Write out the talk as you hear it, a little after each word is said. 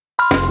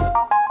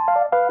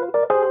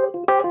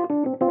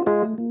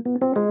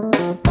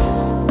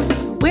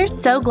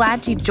so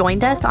glad you've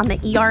joined us on the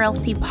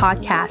ERLC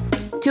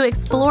podcast to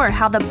explore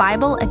how the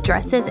Bible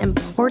addresses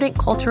important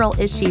cultural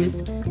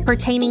issues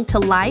pertaining to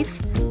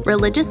life,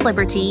 religious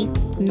liberty,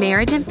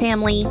 marriage and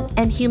family,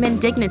 and human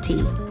dignity,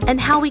 and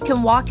how we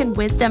can walk in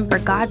wisdom for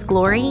God's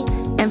glory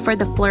and for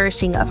the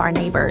flourishing of our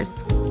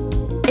neighbors.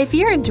 If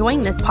you're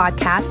enjoying this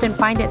podcast and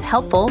find it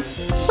helpful,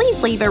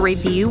 please leave a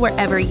review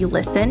wherever you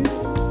listen.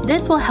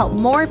 This will help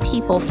more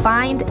people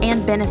find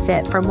and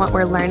benefit from what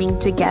we're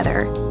learning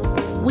together.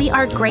 We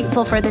are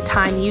grateful for the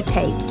time you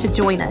take to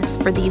join us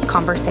for these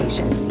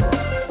conversations.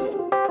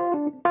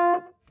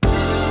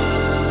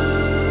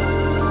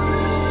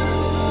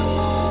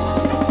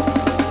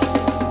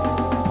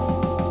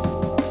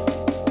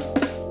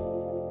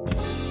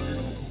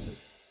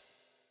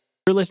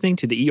 You're listening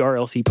to the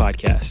ERLC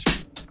podcast.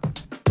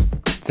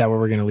 Is that where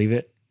we're going to leave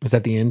it? Is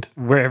that the end?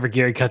 Wherever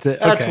Gary cuts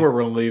it? That's where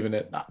we're leaving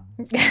it.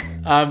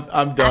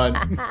 I'm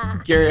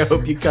done. Gary, I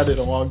hope you cut it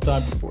a long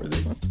time before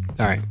this.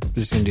 All right. We're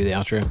just going to do the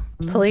outro.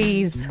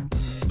 Please.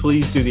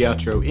 Please do the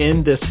outro.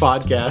 End this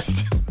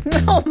podcast.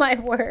 Oh, my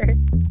word.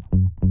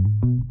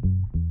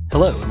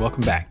 Hello, and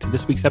welcome back to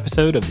this week's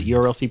episode of the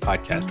ERLC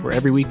podcast, where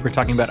every week we're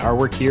talking about our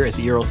work here at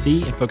the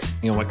ERLC and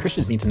focusing on what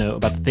Christians need to know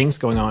about the things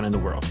going on in the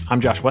world. I'm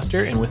Josh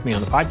Wester, and with me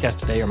on the podcast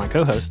today are my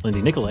co-hosts,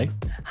 Lindsay Nicolay.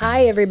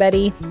 Hi,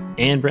 everybody.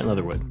 And Brent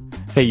Leatherwood.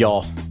 Hey,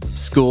 y'all.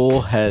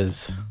 School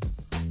has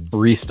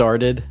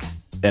restarted,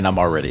 and I'm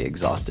already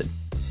exhausted.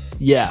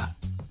 Yeah.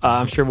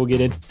 I'm sure we'll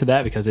get into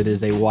that because it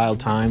is a wild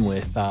time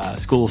with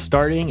school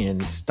starting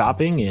and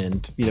stopping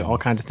and all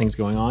kinds of things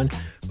going on.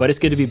 But it's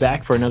good to be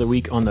back for another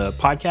week on the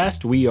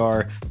podcast. We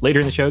are later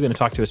in the show going to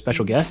talk to a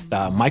special guest,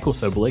 Michael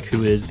Sobolik,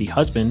 who is the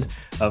husband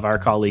of our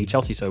colleague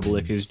Chelsea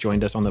Sobolik, who's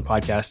joined us on the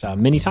podcast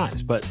many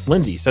times. But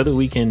Lindsay, so that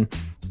we can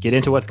get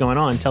into what's going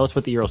on, tell us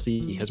what the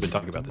ERLC has been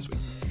talking about this week.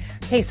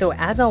 Okay, so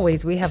as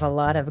always, we have a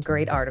lot of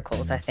great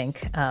articles, I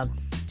think,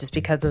 just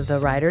because of the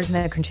writers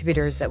and the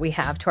contributors that we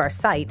have to our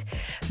site.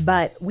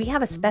 But we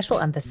have a special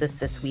emphasis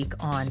this week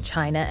on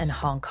China and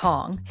Hong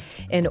Kong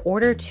in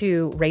order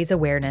to raise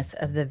awareness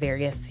of the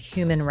various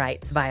human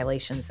rights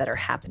violations that are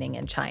happening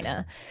in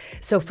China.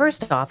 So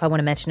first off, I want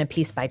to mention a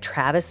piece by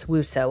Travis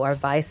Wuso, our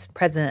Vice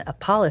President of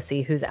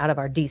Policy, who's out of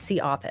our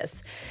DC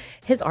office.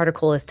 His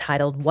article is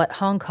titled, "What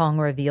Hong Kong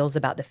Reveals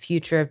About the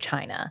Future of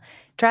China."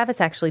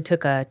 Travis actually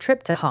took a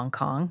trip to Hong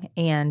Kong,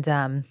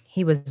 and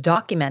he was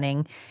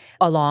documenting,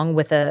 along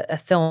with a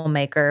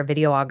filmmaker,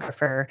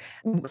 videographer,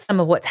 some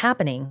of what's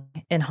happening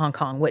in Hong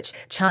Kong, which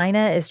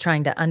China is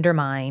trying to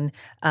undermine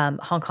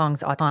Hong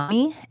Kong's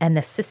autonomy and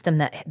the system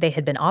that they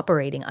had been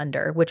operating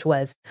under, which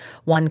was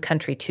one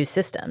country, two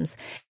systems.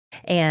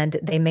 And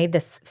they made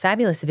this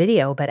fabulous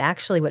video, but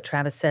actually what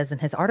Travis says in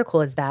his article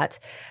is that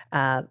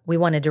we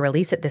wanted to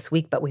release it this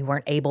week, but we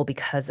weren't able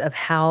because of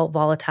how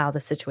volatile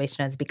the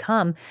situation has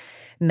become.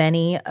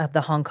 Many of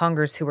the Hong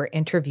Kongers who were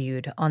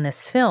interviewed on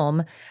this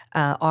film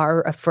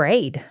are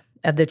afraid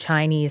of the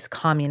Chinese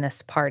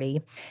Communist Party.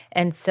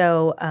 And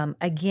so,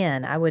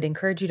 again, I would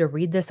encourage you to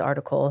read this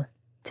article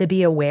to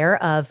be aware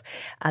of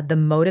the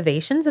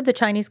motivations of the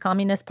Chinese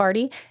Communist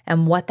Party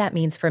and what that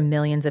means for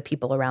millions of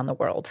people around the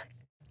world.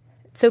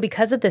 So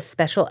because of this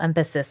special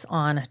emphasis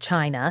on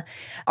China,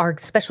 our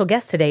special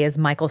guest today is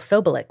Michael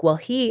Sobolik. Well,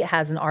 he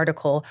has an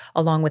article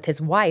along with his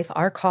wife,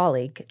 our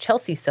colleague,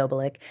 Chelsea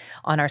Sobolik,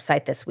 on our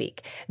site this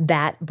week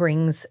that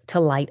brings to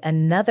light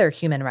another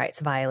human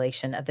rights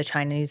violation of the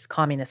Chinese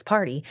Communist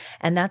Party,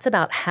 and that's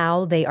about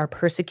how they are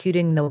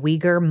persecuting the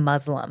Uyghur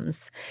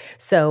Muslims.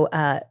 So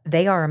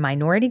they are a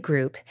minority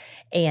group,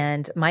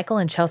 and Michael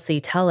and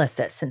Chelsea tell us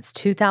that since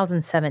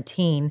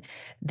 2017,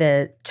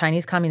 the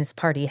Chinese Communist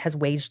Party has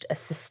waged a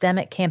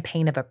systemic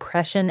campaign of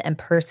oppression and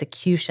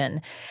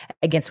persecution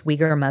against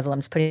Uyghur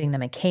Muslims, putting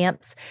them in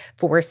camps,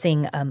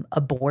 forcing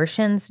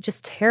abortions,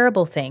 just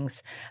terrible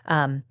things,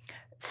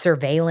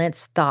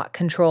 surveillance, thought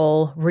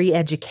control,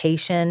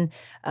 re-education,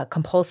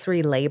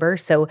 compulsory labor.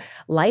 So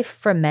life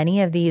for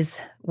many of these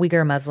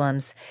Uyghur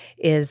Muslims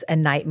is a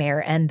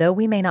nightmare. And though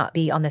we may not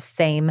be on the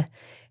same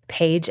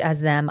page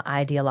as them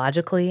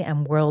ideologically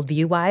and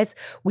worldview-wise,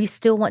 we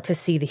still want to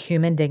see the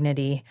human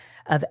dignity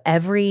of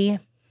every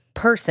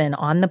person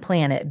on the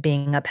planet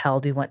being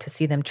upheld. We want to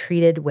see them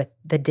treated with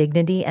the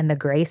dignity and the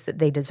grace that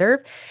they deserve.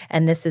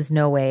 And this is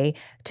no way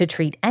to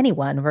treat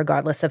anyone,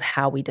 regardless of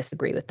how we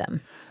disagree with them.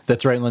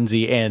 That's right,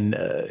 Lindsay. And,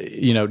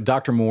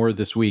 Dr. Moore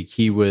this week,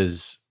 he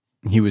was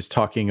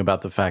talking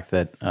about the fact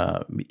that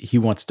he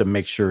wants to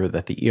make sure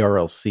that the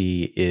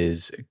ERLC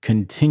is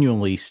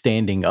continually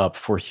standing up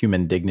for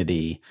human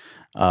dignity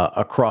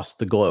across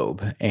the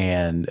globe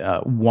and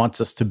wants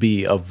us to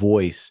be a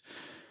voice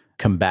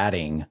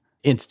combating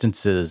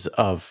instances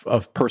of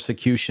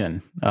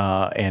persecution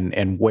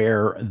and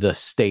where the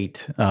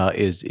state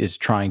is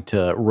trying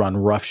to run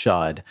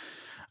roughshod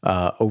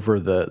over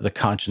the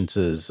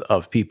consciences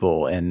of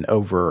people and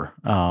over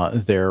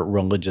their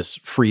religious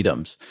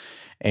freedoms.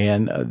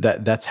 And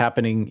that's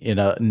happening in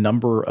a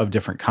number of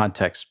different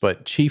contexts,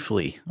 but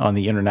chiefly on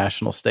the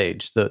international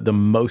stage. The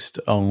most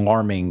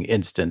alarming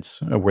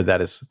instance where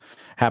that is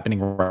happening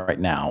right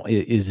now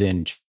is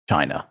in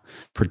China,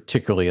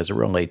 particularly as it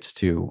relates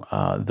to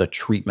the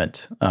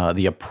treatment,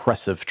 the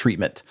oppressive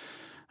treatment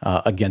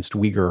against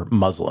Uyghur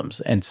Muslims.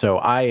 And so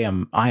I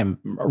am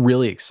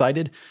really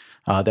excited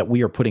that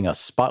we are putting a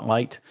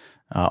spotlight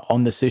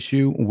on this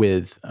issue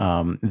with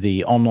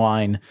the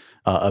online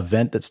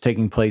event that's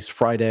taking place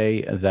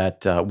Friday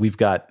that we've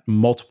got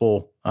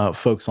multiple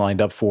folks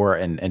lined up for,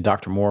 and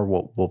Dr. Moore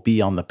will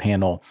be on the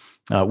panel.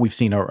 We've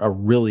seen a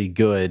really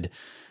good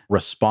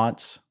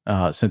response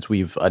since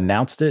we've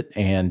announced it,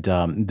 and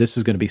this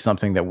is going to be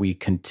something that we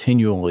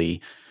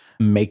continually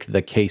make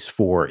the case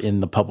for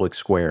in the public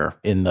square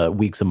in the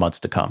weeks and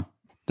months to come.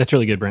 That's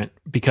really good, Brent,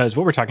 because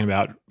what we're talking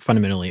about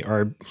fundamentally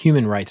are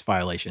human rights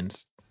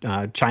violations.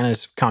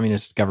 China's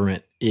communist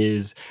government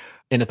is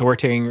an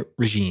authoritarian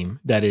regime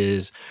that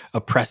is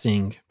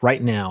oppressing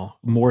right now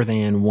more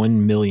than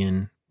 1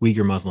 million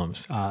Uyghur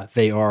Muslims.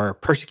 They are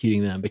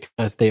persecuting them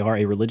because they are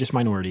a religious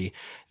minority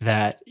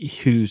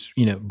whose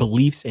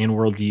beliefs and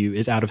worldview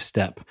is out of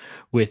step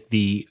with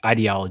the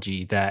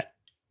ideology that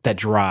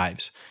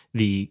drives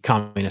the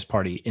Communist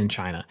Party in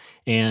China.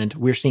 And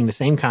we're seeing the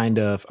same kind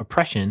of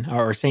oppression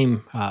or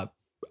same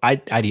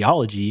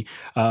ideology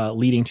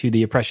leading to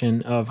the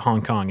oppression of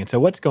Hong Kong. And so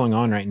what's going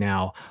on right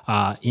now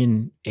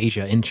in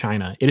Asia, in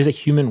China, it is a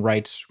human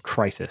rights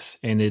crisis.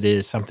 And it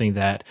is something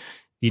that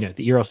the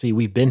ERLC,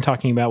 we've been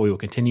talking about, we will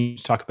continue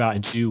to talk about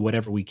and do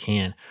whatever we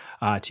can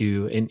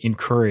to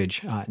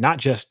encourage not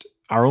just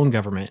our own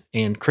government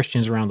and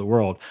Christians around the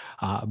world,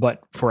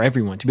 but for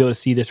everyone to be able to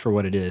see this for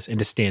what it is and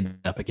to stand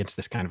up against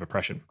this kind of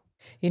oppression.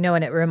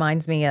 And it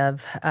reminds me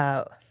of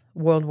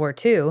World War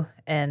II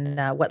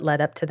and what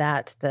led up to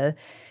that,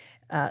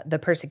 the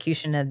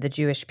persecution of the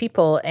Jewish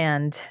people,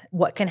 and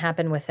what can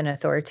happen with an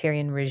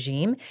authoritarian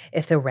regime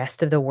if the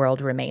rest of the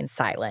world remains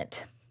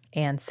silent.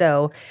 And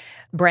so,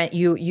 Brent,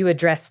 you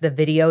addressed the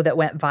video that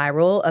went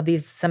viral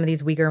of some of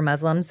these Uyghur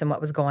Muslims and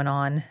what was going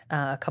on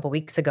a couple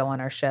weeks ago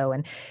on our show.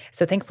 And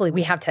so thankfully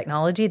we have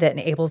technology that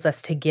enables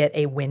us to get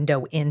a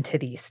window into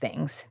these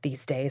things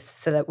these days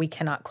so that we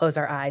cannot close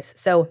our eyes.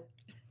 So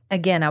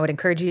again, I would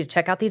encourage you to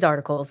check out these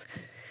articles.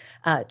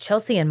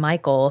 Chelsea and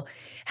Michael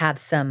have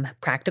some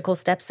practical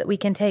steps that we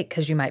can take,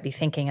 because you might be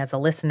thinking as a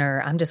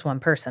listener, I'm just one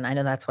person. I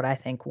know that's what I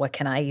think. What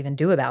can I even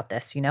do about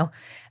this,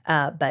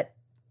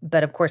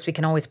 But of course, we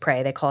can always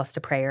pray. They call us to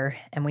prayer,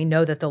 and we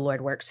know that the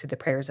Lord works through the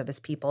prayers of his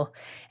people,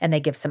 and they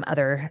give some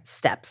other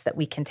steps that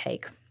we can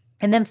take.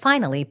 And then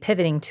finally,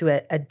 pivoting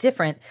to a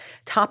different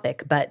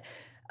topic, but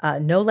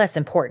no less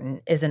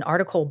important, is an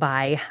article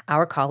by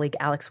our colleague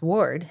Alex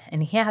Ward,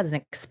 and he has an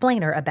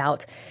explainer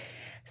about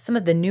some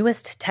of the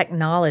newest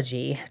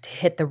technology to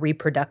hit the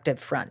reproductive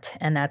front,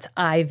 and that's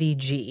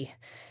IVG.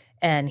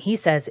 And he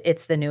says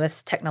it's the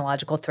newest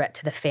technological threat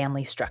to the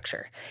family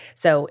structure.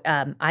 So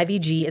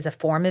IVG is a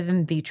form of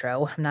in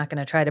vitro. I'm not going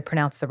to try to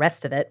pronounce the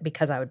rest of it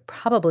because I would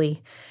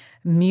probably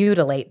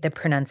mutilate the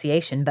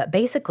pronunciation. But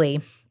basically,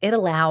 it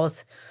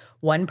allows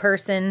one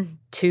person,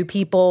 two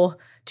people,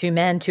 two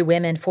men, two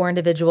women, four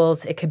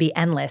individuals, it could be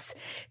endless,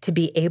 to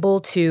be able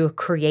to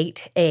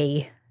create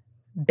a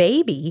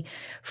baby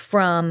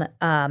from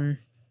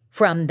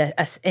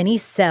any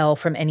cell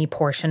from any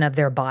portion of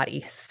their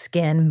body,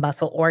 skin,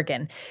 muscle,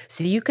 organ.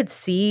 So you could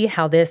see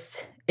how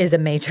this is a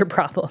major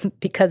problem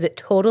because it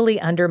totally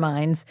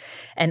undermines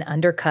and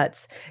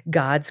undercuts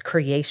God's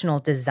creational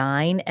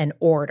design and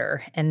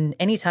order. And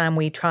anytime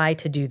we try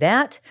to do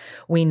that,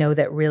 we know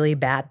that really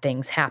bad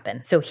things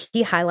happen. So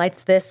he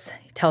highlights this,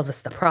 he tells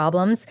us the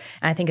problems,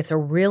 and I think it's a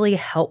really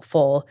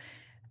helpful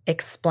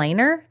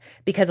explainer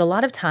because a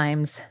lot of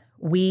times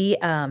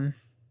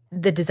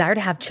the desire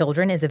to have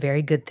children is a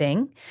very good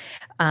thing,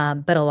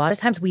 but a lot of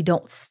times we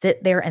don't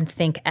sit there and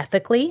think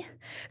ethically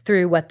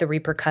through what the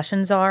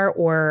repercussions are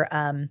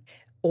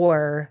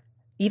or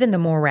even the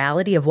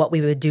morality of what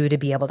we would do to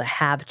be able to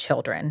have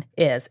children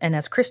is. And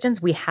as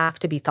Christians, we have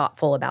to be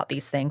thoughtful about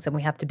these things, and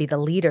we have to be the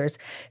leaders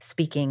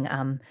speaking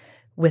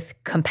with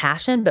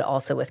compassion, but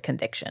also with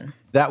conviction.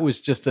 That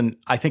was just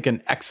I think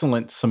an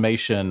excellent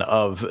summation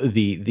of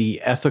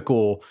the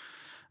ethical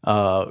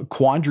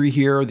quandary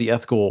here, the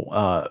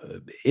ethical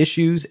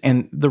issues.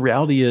 And the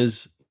reality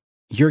is,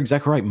 you're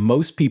exactly right.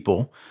 Most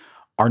people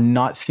are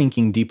not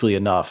thinking deeply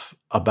enough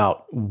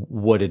about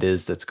what it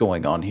is that's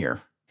going on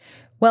here.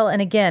 Well,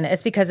 and again,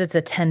 it's because it's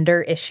a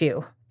tender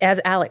issue.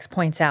 As Alex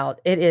points out,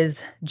 it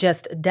is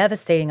just a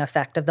devastating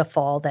effect of the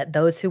fall that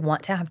those who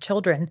want to have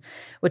children,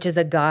 which is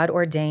a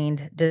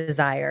God-ordained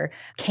desire,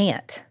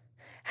 can't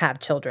have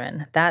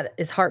children. That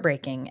is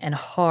heartbreaking and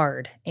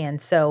hard.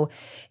 And so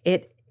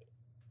it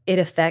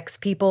affects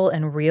people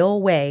in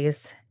real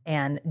ways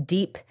and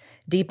deep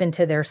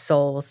into their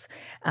souls.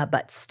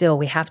 But still,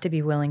 we have to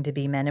be willing to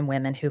be men and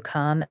women who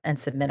come and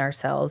submit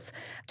ourselves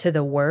to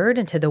the word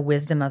and to the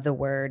wisdom of the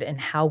word and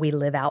how we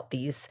live out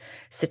these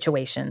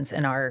situations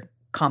in our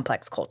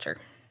complex culture.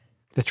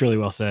 That's really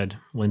well said,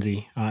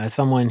 Lindsay. As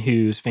someone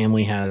whose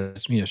family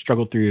has,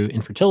 struggled through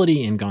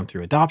infertility and gone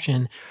through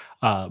adoption,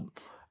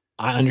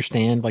 I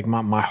understand, like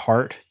my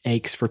heart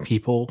aches for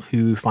people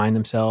who find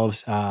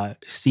themselves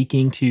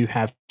seeking to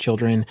have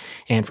children,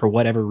 and for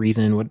whatever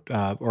reason,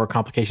 or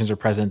complications are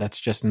present, that's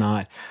just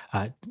not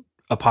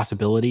a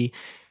possibility.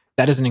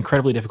 That is an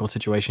incredibly difficult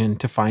situation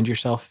to find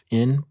yourself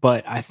in,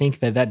 but I think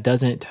that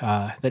doesn't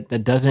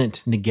that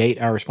doesn't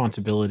negate our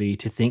responsibility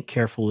to think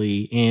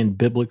carefully and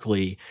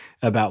biblically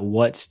about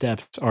what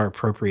steps are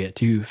appropriate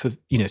to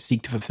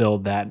seek to fulfill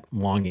that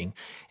longing.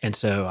 And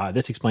so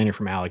this explainer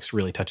from Alex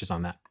really touches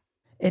on that.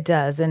 It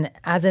does. And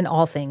as in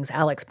all things,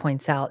 Alex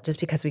points out, just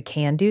because we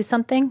can do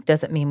something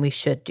doesn't mean we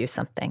should do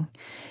something.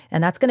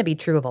 And that's going to be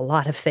true of a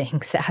lot of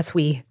things as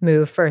we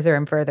move further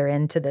and further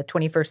into the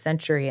 21st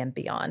century and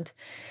beyond.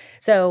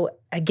 So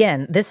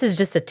again, this is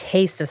just a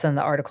taste of some of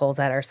the articles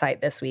at our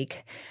site this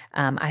week.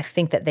 I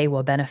think that they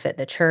will benefit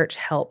the church,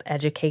 help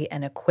educate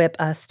and equip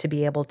us to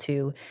be able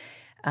to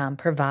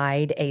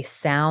provide a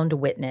sound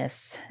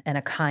witness and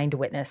a kind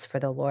witness for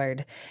the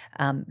Lord.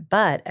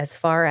 But as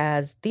far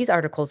as these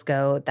articles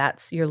go,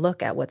 that's your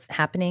look at what's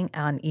happening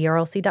on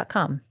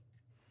erlc.com.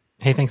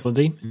 Hey, thanks,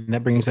 Lindsay. And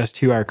that brings us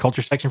to our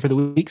culture section for the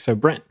week. So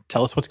Brent,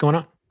 tell us what's going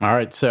on. All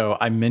right. So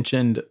I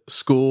mentioned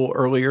school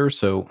earlier.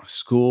 So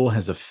school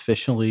has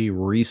officially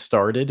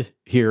restarted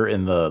here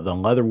in the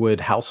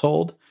Leatherwood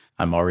household.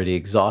 I'm already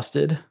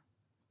exhausted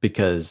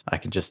because I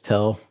can just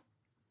tell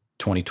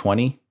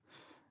 2020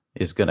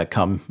 is going to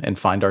come and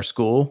find our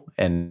school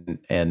and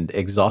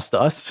exhaust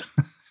us.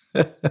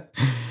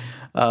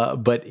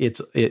 But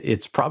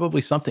it's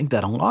probably something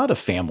that a lot of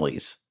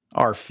families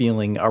are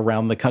feeling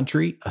around the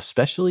country,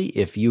 especially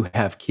if you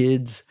have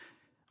kids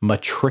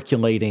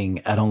matriculating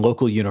at a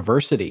local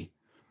university,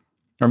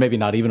 or maybe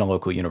not even a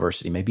local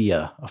university, maybe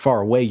a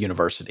faraway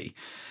university.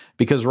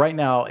 Because right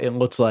now it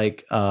looks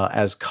like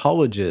as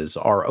colleges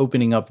are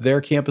opening up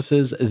their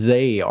campuses,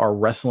 they are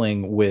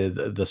wrestling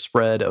with the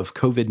spread of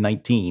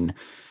COVID-19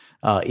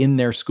 in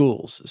their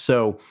schools.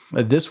 So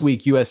this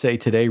week, USA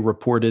Today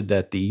reported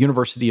that the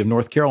University of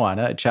North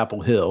Carolina at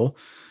Chapel Hill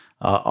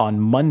on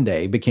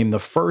Monday became the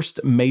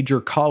first major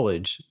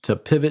college to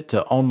pivot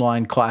to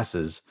online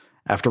classes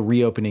after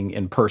reopening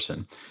in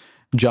person.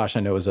 Josh, I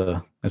know as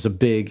a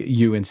big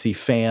UNC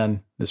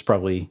fan, this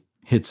probably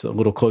hits a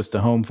little close to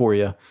home for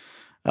you.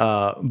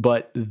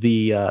 But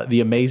the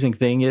amazing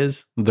thing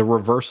is the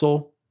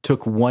reversal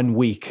took 1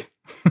 week.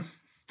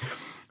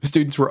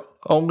 Students were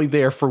only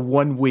there for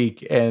 1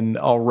 week, and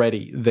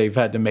already they've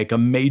had to make a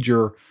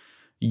major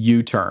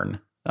U-turn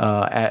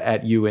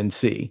at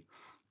UNC.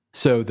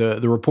 So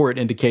the report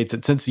indicates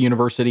that since the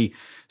university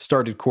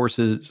started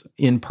courses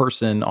in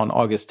person on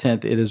August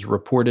 10th, it has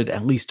reported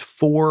at least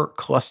 4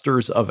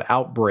 clusters of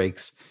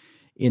outbreaks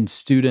in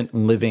student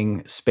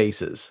living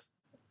spaces.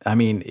 I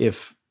mean,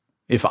 if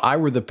I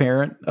were the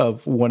parent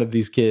of one of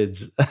these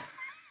kids,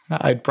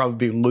 I'd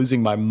probably be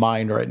losing my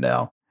mind right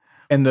now.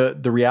 And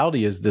the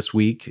reality is this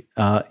week,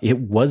 it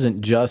wasn't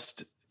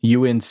just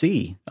UNC.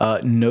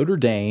 Notre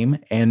Dame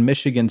and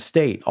Michigan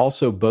State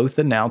also both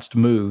announced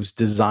moves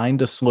designed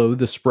to slow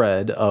the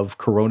spread of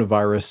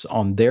coronavirus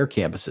on their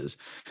campuses.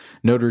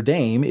 Notre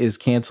Dame is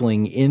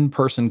canceling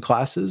in-person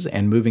classes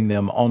and moving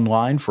them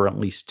online for at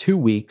least 2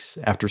 weeks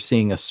after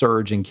seeing a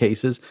surge in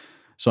cases.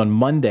 So on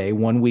Monday,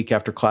 1 week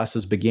after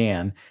classes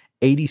began,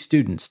 80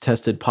 students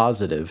tested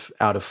positive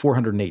out of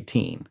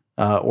 418,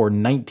 or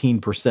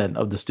 19%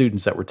 of the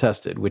students that were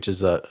tested, which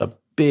is a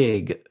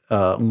big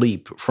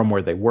leap from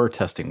where they were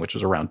testing, which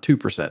was around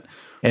 2%.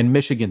 And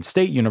Michigan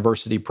State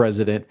University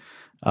president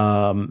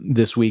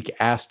this week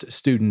asked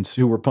students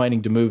who were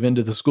planning to move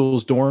into the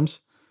school's dorms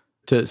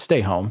to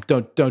stay home.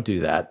 Don't do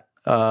that.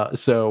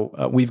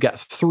 So we've got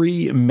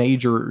 3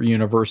 major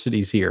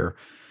universities here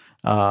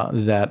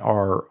that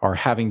are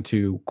having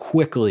to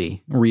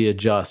quickly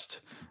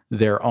readjust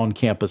their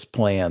on-campus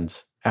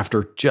plans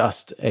after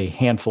just a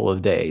handful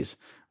of days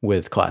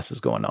with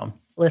classes going on.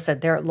 Listen,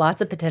 there are lots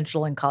of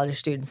potential in college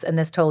students, and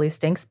this totally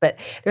stinks, but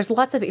there's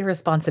lots of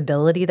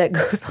irresponsibility that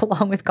goes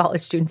along with college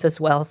students as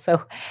well.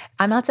 So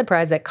I'm not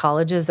surprised that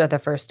colleges are the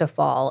first to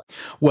fall.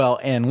 Well,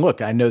 and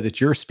look, I know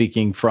that you're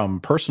speaking from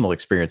personal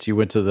experience. You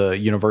went to the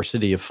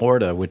University of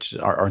Florida, which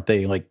aren't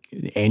they like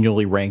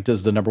annually ranked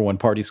as the #1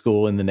 party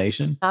school in the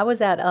nation? I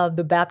was at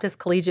the Baptist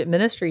Collegiate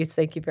Ministries.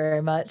 Thank you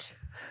very much.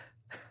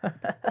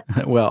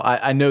 Well,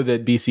 I know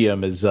that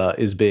BCM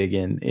is big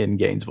in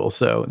Gainesville,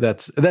 so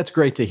that's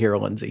great to hear,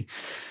 Lindsay.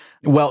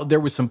 Well, there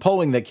was some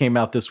polling that came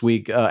out this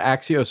week.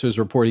 Axios is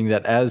reporting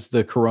that as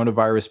the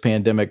coronavirus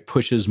pandemic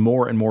pushes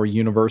more and more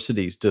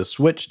universities to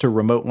switch to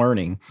remote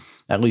learning,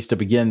 at least to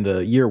begin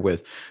the year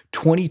with,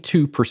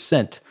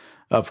 22%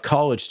 of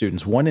college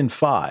students, 1 in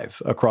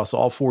 5 across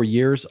all 4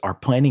 years, are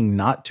planning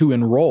not to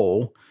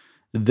enroll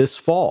this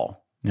fall.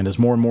 And as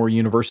more and more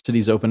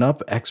universities open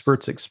up,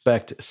 experts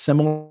expect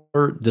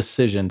similar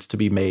decisions to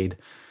be made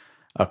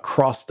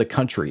across the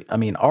country. I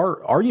mean,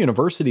 our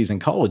universities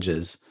and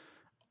colleges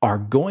are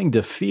going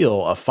to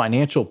feel a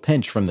financial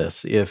pinch from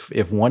this if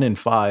 1 in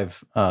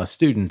 5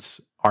 students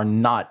are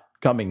not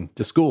coming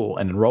to school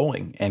and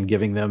enrolling and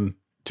giving them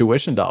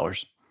tuition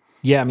dollars.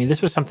 Yeah, I mean,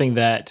 this was something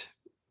that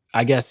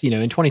I guess, in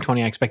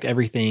 2020, I expect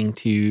everything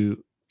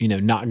to,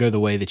 not go the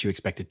way that you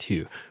expect it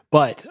to.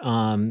 But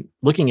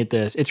looking at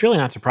this, it's really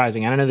not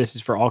surprising. And I know this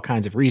is for all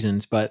kinds of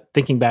reasons, but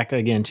thinking back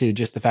again to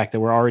just the fact that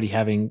we're already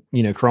having,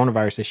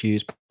 coronavirus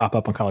issues pop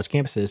up on college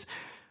campuses,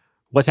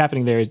 what's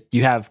happening there is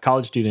you have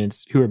college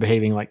students who are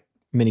behaving like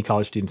many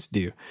college students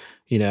do.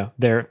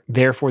 They're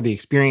there for the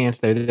experience.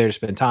 They're there to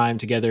spend time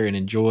together and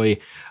enjoy,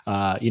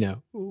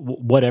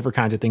 whatever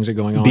kinds of things are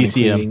going on.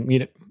 BCM.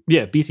 Including,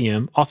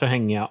 BCM, also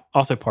hanging out,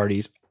 also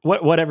parties,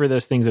 whatever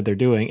those things that they're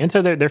doing. And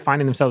so they're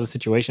finding themselves in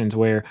situations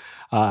where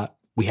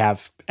we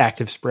have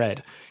active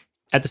spread.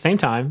 At the same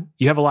time,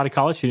 you have a lot of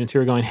college students who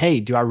are going, hey,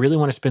 do I really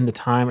want to spend the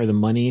time or the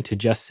money to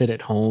just sit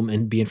at home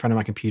and be in front of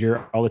my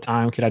computer all the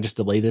time? Could I just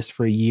delay this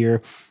for a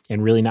year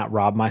and really not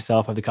rob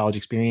myself of the college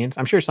experience?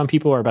 I'm sure some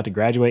people are about to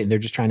graduate and they're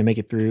just trying to make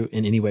it through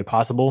in any way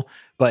possible,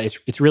 but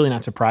it's really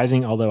not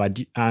surprising, although I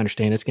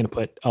understand it's going to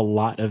put a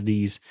lot of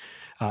these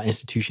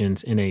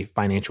institutions in a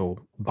financial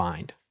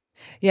bind.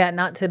 Yeah,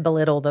 not to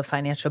belittle the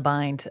financial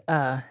bind,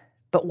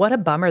 but what a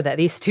bummer that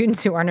these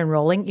students who aren't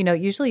enrolling,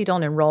 usually you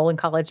don't enroll in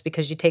college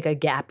because you take a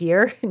gap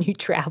year and you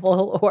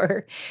travel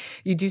or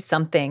you do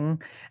something,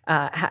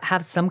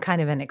 have some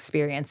kind of an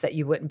experience that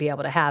you wouldn't be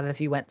able to have if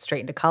you went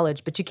straight into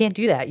college. But you can't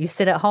do that. You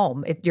sit at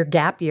home. Your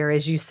gap year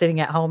is you sitting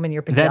at home in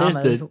your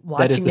pajamas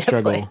watching Netflix.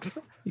 Struggle.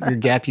 Your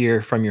gap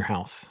year from your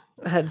house.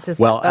 It's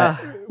just,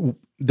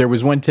 there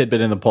was one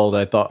tidbit in the poll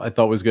that I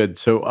thought was good.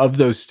 So of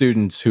those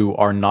students who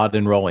are not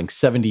enrolling,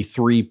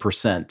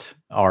 73%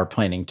 are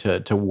planning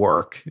to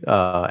work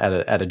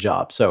at a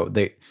job. So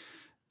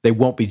they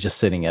won't be just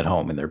sitting at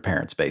home in their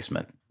parents'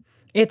 basement.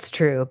 It's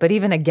true. But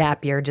even a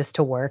gap year just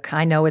to work,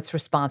 I know it's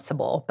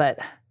responsible, but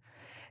it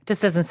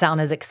just doesn't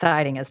sound as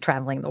exciting as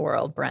traveling the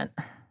world, Brent.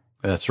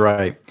 That's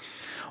right.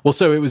 Well,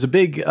 so it was a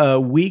big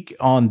week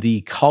on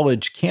the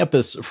college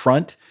campus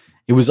front.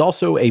 It was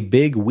also a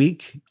big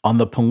week on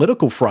the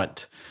political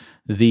front.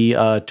 The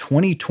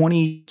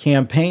 2020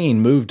 campaign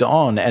moved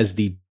on as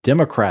the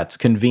Democrats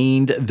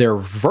convened their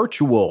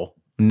virtual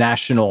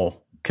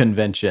national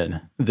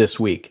convention this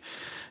week.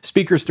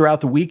 Speakers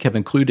throughout the week have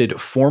included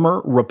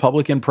former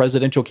Republican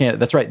presidential candidate.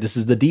 That's right, this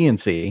is the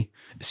DNC.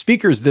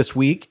 Speakers this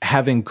week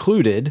have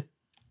included,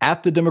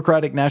 at the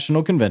Democratic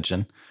National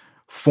Convention,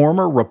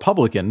 former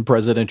Republican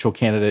presidential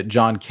candidate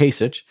John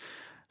Kasich,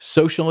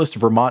 Socialist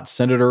Vermont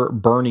Senator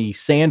Bernie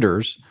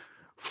Sanders,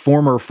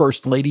 former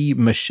First Lady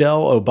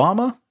Michelle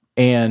Obama,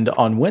 and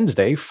on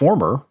Wednesday,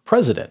 former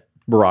President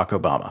Barack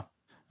Obama.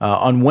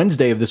 On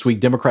Wednesday of this week,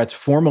 Democrats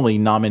formally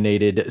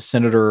nominated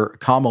Senator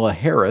Kamala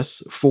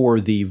Harris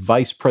for the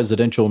vice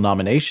presidential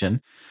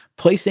nomination,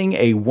 placing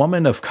a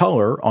woman of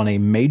color on a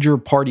major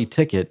party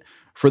ticket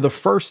for the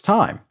first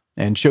time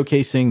and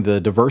showcasing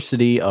the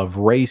diversity of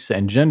race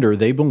and gender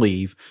they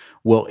believe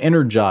will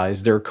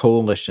energize their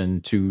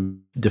coalition to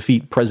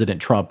defeat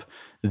President Trump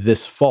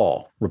this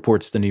fall,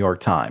 reports the New York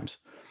Times.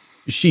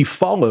 She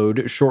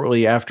followed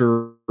shortly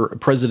after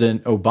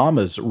President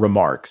Obama's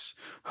remarks,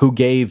 who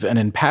gave an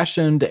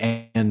impassioned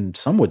and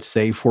some would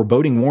say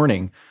foreboding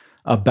warning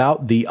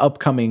about the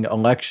upcoming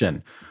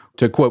election.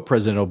 To quote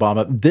President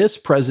Obama, "This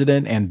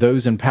president and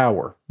those in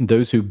power,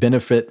 those who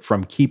benefit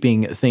from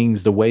keeping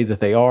things the way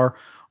that they are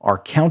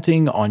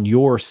counting on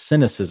your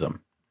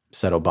cynicism,"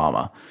 said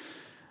Obama.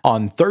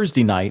 On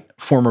Thursday night,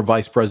 former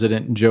Vice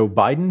President Joe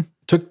Biden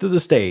took to the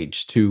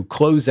stage to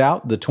close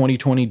out the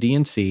 2020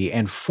 DNC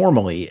and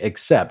formally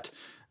accept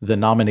the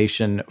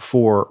nomination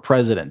for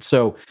president.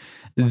 So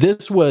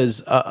this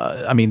was,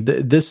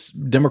 this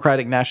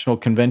Democratic National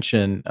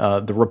Convention,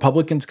 the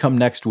Republicans come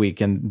next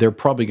week, and they're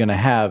probably going to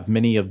have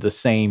many of the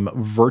same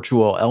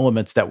virtual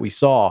elements that we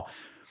saw.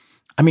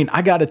 I mean,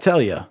 I got to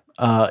tell you,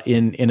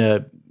 in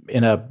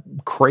a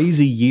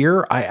crazy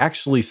year, I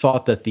actually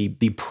thought that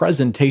the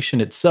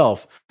presentation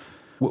itself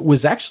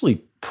was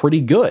actually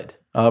pretty good.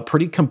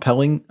 Pretty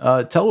compelling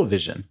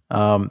television.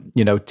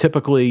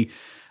 Typically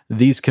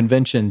these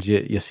conventions,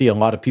 you see a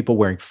lot of people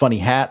wearing funny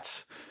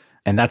hats,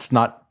 and that's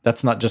not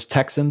just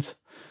Texans.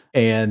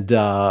 And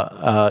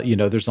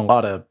there's a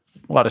lot of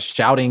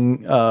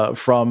shouting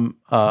from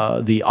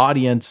the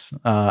audience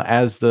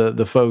as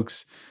the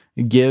folks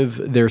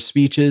give their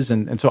speeches,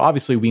 and so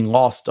obviously we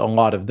lost a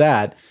lot of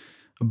that.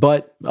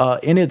 But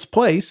in its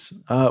place,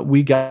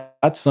 we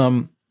got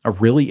some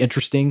really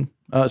interesting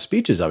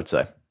speeches, I would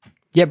say.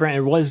 Yeah, Brent,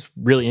 it was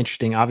really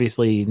interesting.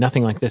 Obviously,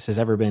 nothing like this has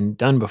ever been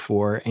done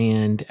before.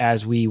 And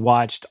as we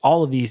watched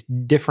all of these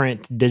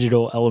different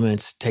digital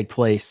elements take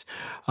place,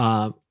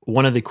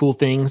 one of the cool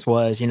things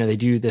was, they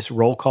do this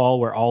roll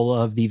call where all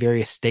of the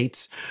various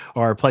states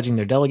are pledging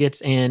their delegates.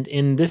 And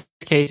in this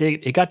case,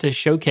 it got to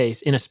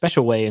showcase in a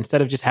special way,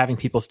 instead of just having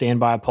people stand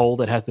by a pole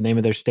that has the name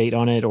of their state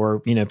on it, or,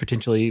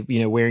 potentially,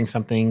 wearing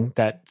something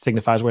that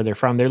signifies where they're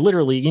from. They're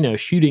literally,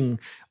 shooting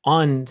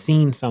on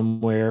scene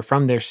somewhere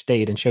from their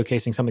state and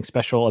showcasing something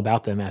special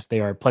about them as they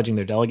are pledging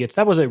their delegates.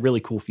 That was a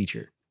really cool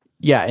feature.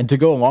 Yeah, and to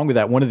go along with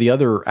that, one of the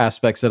other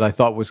aspects that I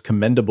thought was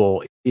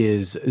commendable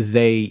is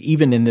they,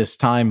 even in this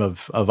time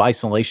of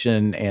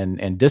isolation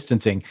and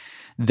distancing,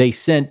 they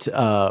sent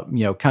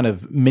kind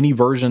of mini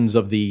versions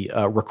of the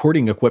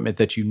recording equipment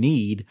that you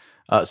need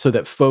so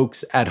that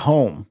folks at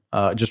home,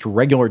 just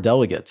regular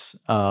delegates,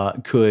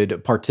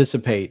 could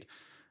participate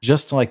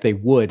just like they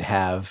would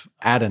have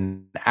at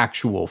an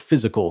actual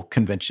physical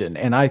convention.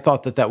 And I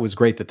thought that was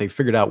great that they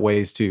figured out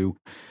ways to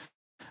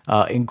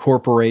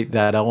incorporate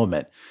that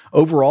element.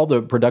 Overall,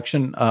 the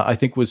production I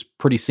think was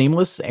pretty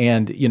seamless,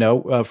 and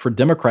for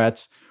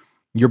Democrats,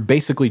 you're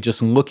basically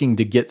just looking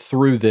to get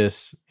through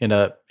this in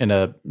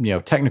a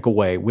technical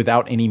way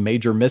without any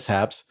major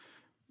mishaps,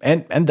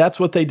 and that's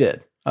what they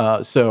did.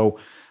 So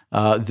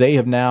they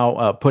have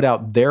now put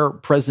out their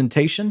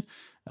presentation,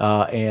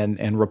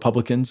 and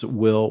Republicans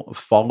will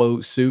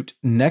follow suit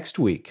next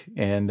week,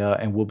 and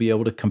we'll be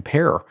able to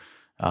compare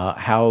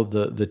how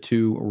the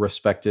two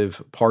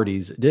respective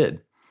parties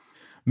did.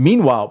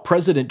 Meanwhile,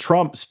 President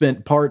Trump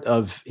spent part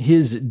of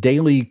his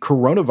daily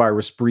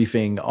coronavirus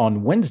briefing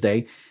on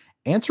Wednesday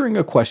answering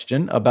a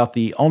question about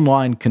the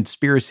online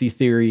conspiracy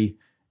theory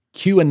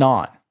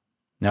QAnon.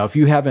 Now, if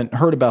you haven't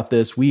heard about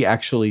this, we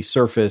actually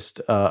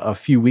surfaced a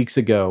few weeks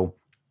ago,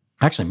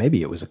 actually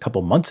maybe it was a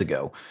couple months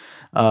ago,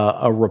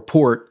 a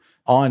report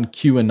on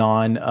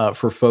QAnon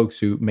for folks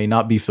who may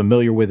not be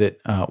familiar with it,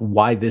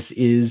 why this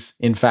is,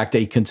 in fact,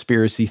 a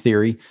conspiracy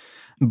theory.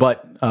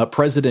 But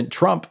President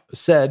Trump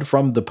said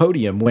from the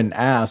podium when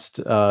asked,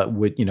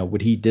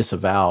 would he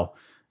disavow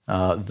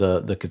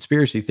the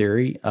conspiracy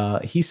theory?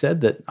 He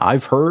said that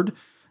I've heard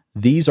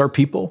these are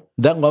people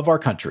that love our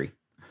country.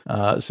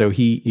 So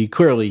he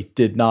clearly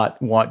did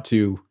not want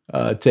to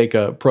take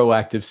a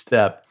proactive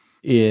step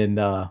in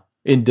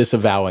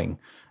disavowing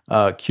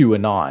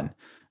QAnon,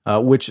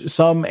 which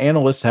some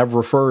analysts have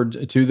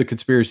referred to the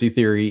conspiracy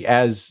theory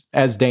as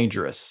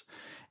dangerous.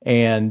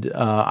 And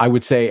I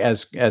would say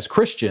as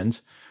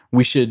Christians,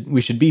 we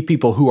should be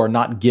people who are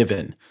not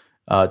given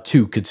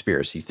to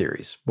conspiracy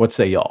theories. What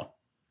say y'all?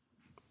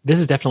 This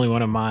is definitely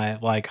one of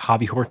my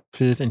hobby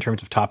horses in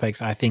terms of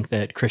topics. I think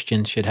that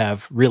Christians should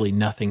have really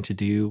nothing to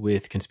do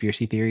with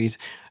conspiracy theories.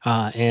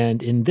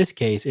 And in this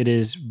case, it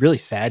is really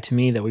sad to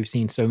me that we've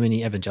seen so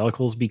many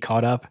evangelicals be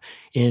caught up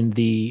in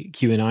the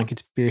QAnon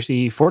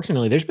conspiracy.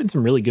 Fortunately, there's been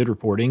some really good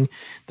reporting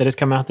that has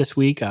come out this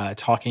week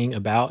talking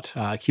about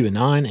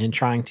QAnon and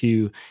trying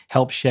to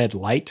help shed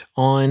light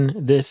on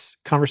this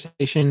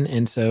conversation.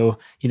 And so,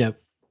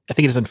 I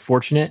think it is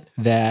unfortunate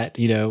that,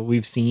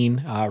 we've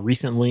seen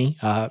recently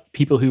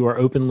people who are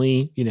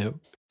openly,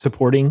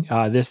 supporting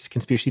this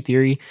conspiracy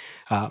theory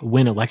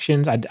win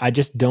elections. I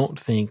just don't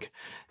think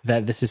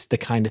that this is the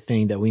kind of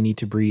thing that we need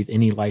to breathe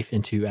any life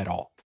into at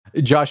all.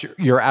 Josh,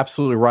 you're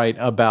absolutely right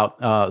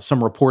about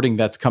some reporting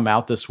that's come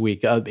out this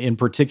week. In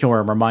particular,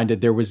 I'm reminded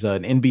there was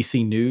an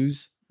NBC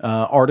News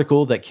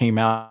article that came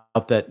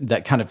out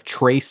that kind of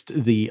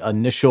traced the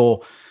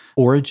initial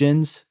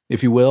origins,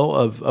 if you will,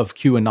 of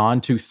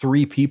QAnon to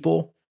three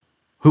people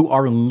who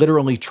are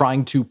literally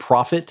trying to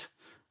profit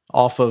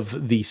off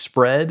of the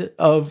spread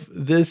of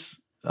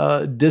this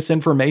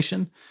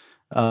disinformation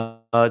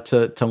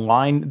to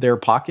line their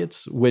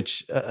pockets,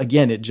 which,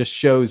 again, it just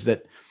shows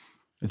that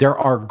there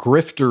are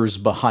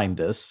grifters behind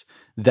this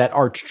that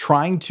are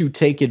trying to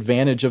take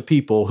advantage of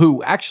people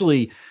who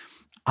actually,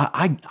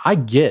 I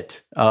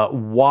get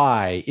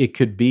why it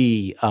could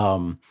be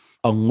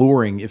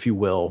alluring, if you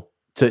will,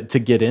 to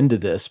get into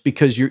this,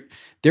 because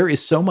there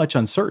is so much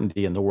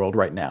uncertainty in the world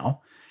right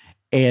now,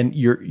 and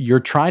you're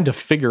trying to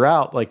figure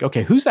out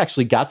okay, who's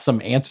actually got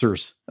some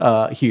answers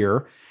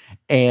here,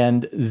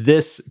 and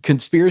this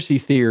conspiracy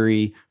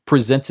theory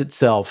presents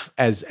itself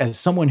as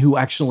someone who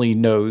actually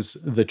knows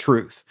the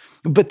truth.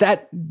 But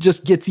that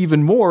just gets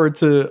even more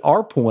to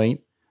our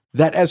point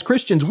that as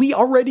Christians we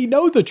already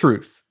know the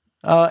truth.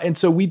 And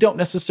so we don't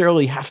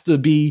necessarily have to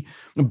be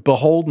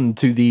beholden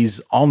to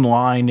these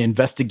online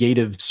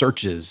investigative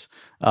searches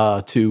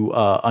to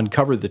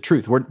uncover the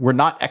truth. We're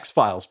not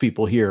X-Files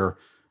people here,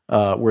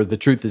 where the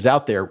truth is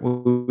out there.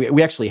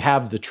 We actually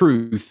have the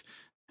truth,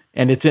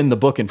 and it's in the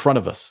book in front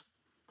of us.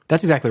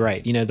 That's exactly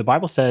right. The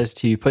Bible says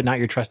to put not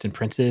your trust in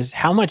princes.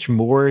 How much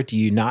more do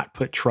you not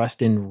put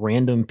trust in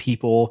random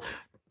people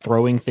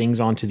throwing things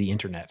onto the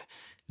internet?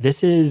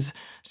 This is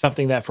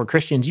something that for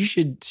Christians you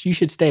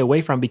should stay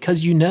away from,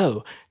 because you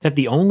know that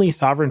the only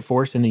sovereign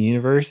force in the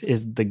universe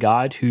is the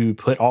God who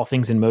put all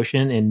things in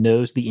motion and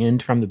knows the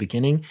end from the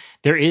beginning.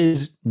 There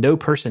is no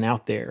person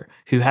out there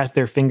who has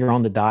their finger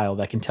on the dial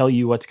that can tell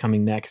you what's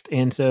coming next.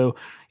 And so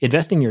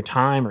investing your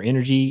time or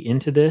energy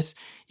into this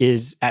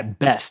is, at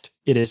best,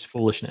 it is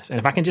foolishness. And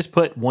if I can just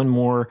put one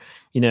more,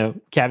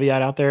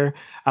 caveat out there,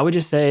 I would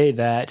just say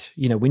that,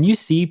 when you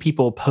see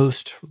people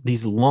post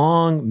these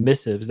long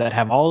missives that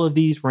have all of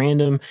these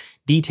random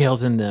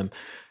details in them,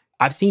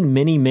 I've seen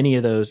many, many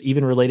of those,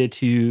 even related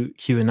to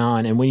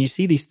QAnon. And when you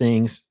see these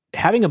things,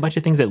 having a bunch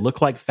of things that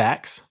look like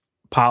facts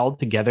piled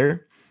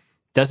together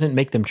doesn't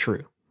make them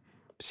true.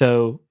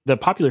 So the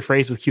popular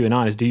phrase with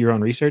QAnon is do your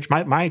own research.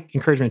 My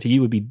encouragement to you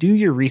would be do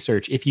your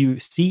research. If you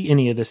see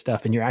any of this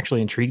stuff and you're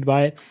actually intrigued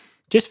by it,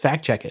 just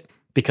fact check it,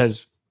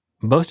 because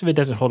most of it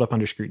doesn't hold up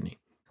under scrutiny.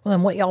 Well,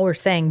 and what y'all were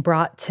saying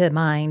brought to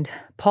mind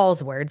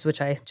Paul's words,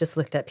 which I just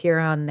looked up here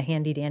on the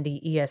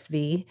handy-dandy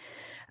ESV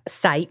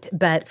site.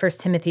 But 1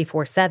 Timothy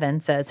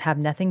 4:7 says, have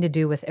nothing to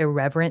do with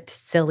irreverent,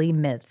 silly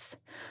myths.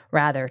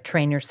 Rather,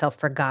 train yourself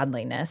for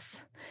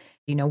godliness.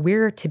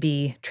 We're to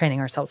be training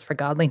ourselves for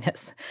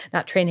godliness,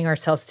 not training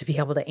ourselves to be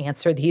able to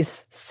answer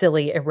these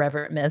silly,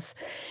 irreverent myths.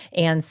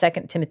 And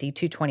 2 Timothy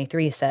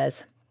 2:23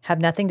 says, have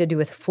nothing to do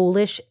with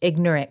foolish,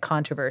 ignorant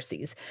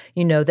controversies.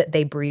 You know that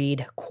they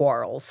breed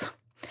quarrels.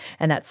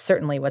 And that's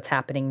certainly what's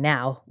happening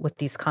now with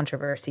these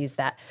controversies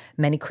that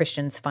many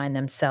Christians find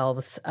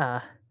themselves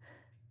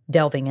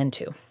delving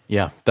into.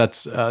 Yeah,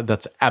 that's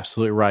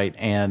absolutely right.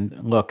 And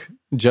look,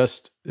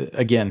 just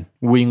again,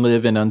 we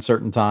live in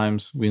uncertain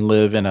times. We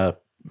live in a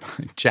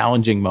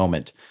challenging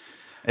moment.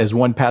 As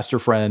one pastor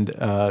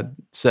friend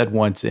said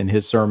once in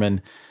his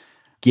sermon,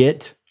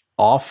 get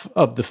off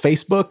of the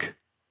Facebook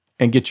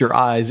and get your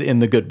eyes in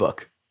the good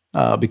book,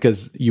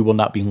 because you will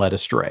not be led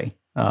astray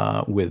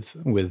with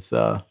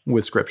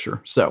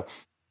Scripture. So,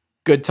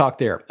 good talk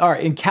there. All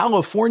right, in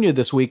California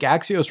this week,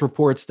 Axios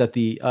reports that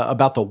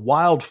about the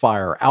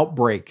wildfire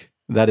outbreak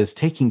that is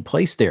taking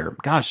place there.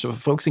 Gosh,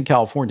 folks in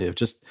California have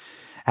just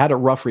had it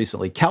rough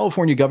recently.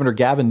 California Governor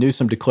Gavin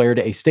Newsom declared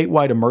a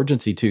statewide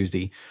emergency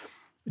Tuesday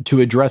to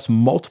address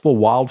multiple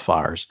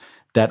wildfires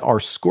that are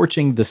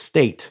scorching the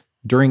state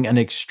during an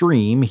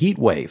extreme heat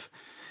wave.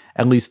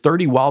 At least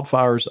 30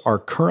 wildfires are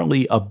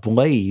currently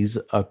ablaze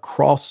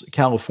across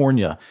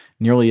California.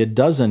 Nearly a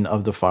dozen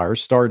of the fires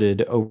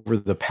started over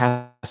the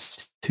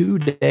past 2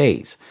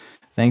 days,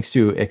 thanks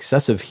to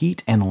excessive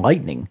heat and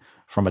lightning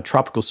from a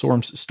tropical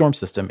storm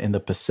system in the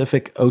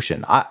Pacific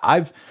Ocean.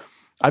 I've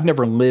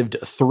never lived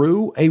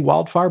through a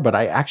wildfire, but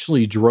I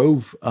actually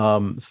drove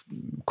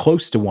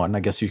close to one, I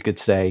guess you could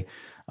say,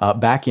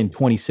 back in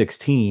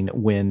 2016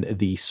 when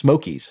the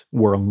Smokies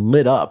were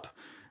lit up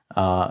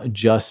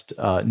just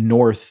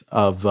north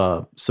of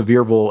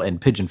Sevierville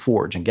and Pigeon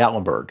Forge and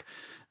Gatlinburg.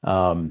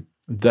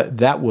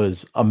 That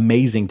was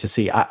amazing to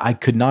see. I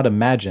could not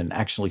imagine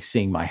actually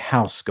seeing my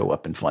house go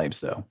up in flames,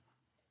 though.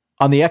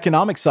 On the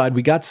economic side,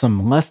 we got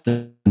some less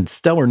than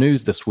stellar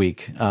news this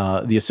week.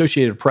 The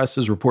Associated Press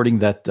is reporting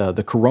that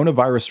the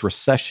coronavirus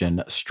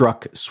recession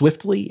struck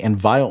swiftly and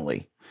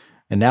violently.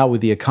 And now,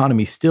 with the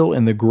economy still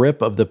in the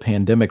grip of the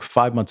pandemic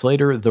 5 months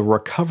later, the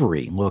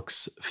recovery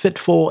looks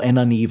fitful and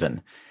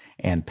uneven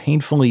and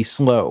painfully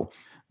slow.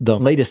 The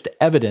latest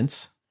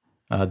evidence,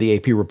 the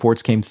AP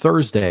reports, came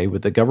Thursday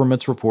with the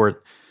government's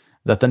report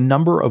that the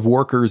number of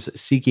workers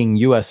seeking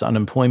U.S.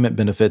 unemployment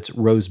benefits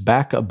rose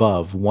back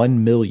above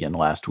 1 million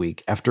last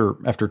week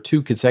after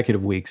 2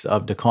 consecutive weeks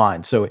of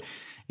decline. So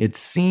it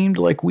seemed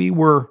like we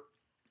were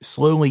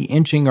slowly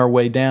inching our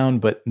way down,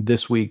 but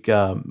this week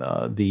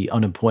the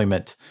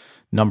unemployment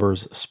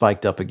numbers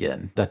spiked up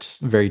again. That's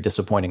very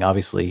disappointing,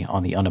 obviously,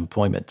 on the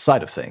unemployment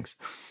side of things.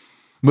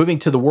 Moving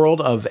to the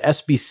world of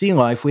SBC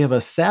life, we have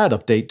a sad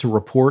update to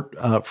report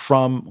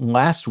from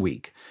last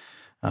week.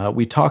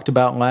 We talked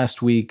about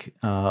last week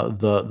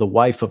the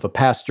wife of a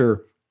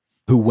pastor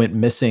who went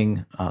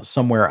missing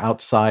somewhere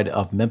outside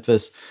of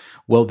Memphis.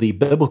 Well, the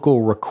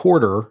biblical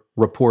recorder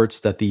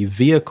reports that the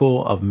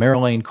vehicle of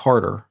Marilyn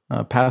Carter,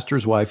 a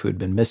pastor's wife who had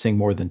been missing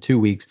more than 2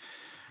 weeks,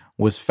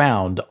 was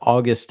found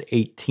August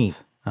 18th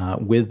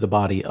with the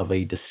body of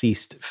a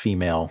deceased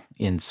female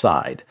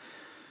inside.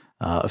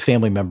 A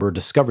family member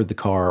discovered the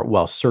car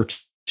while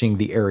searching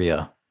the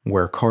area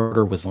where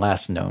Carter was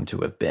last known to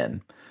have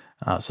been.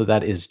 So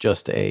that is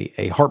just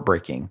a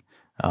heartbreaking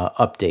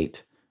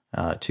update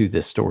to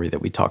this story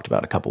that we talked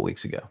about a couple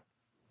weeks ago.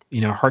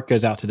 Our heart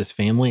goes out to this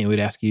family, and we'd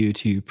ask you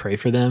to pray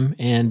for them.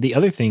 And the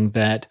other thing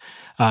that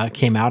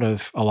came out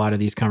of a lot of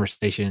these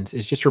conversations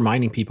is just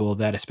reminding people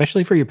that,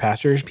 especially for your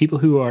pastors, people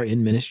who are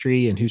in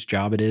ministry and whose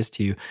job it is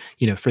to,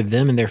 for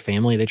them and their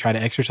family, they try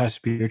to exercise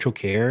spiritual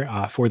care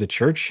for the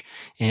church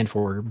and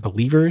for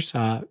believers.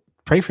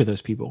 Pray for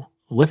those people.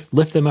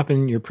 Lift them up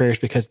in your prayers,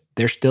 because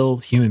they're still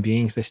human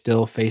beings. They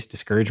still face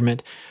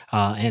discouragement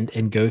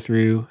and go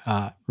through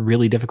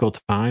really difficult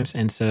times.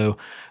 And so,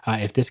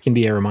 if this can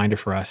be a reminder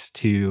for us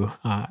to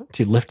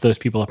lift those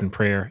people up in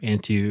prayer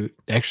and to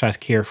exercise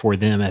care for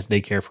them as they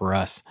care for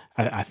us,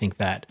 I think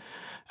that's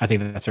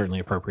certainly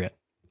appropriate.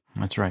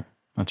 That's right.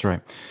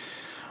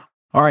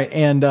 All right,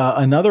 and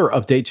another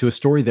update to a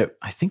story that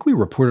I think we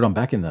reported on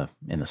back in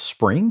the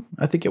spring,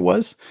 I think it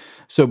was.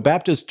 So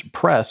Baptist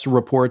Press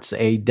reports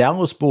a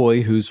Dallas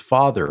boy whose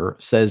father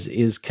says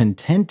is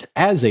content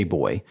as a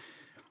boy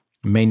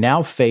may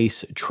now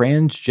face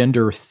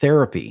transgender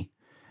therapy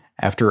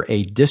after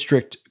a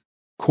district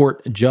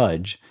court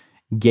judge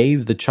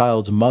gave the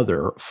child's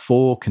mother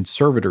full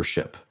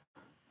conservatorship,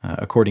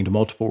 according to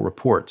multiple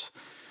reports.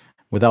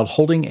 Without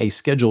holding a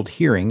scheduled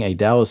hearing, a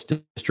Dallas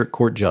District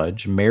Court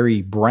judge,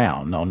 Mary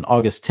Brown, on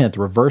August 10th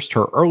reversed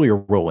her earlier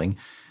ruling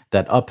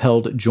that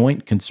upheld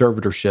joint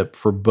conservatorship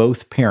for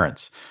both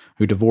parents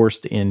who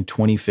divorced in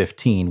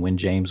 2015 when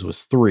James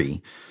was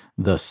 3.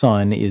 The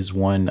son is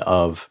one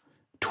of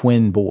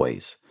twin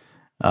boys.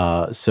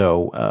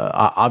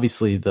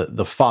 Obviously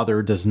the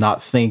father does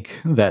not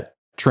think that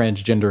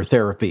transgender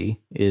therapy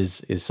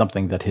is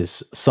something that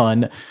his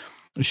son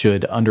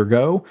should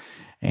undergo.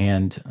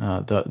 And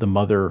the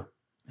mother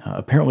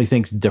apparently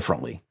thinks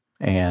differently.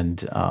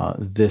 And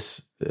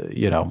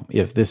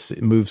if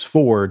this moves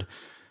forward,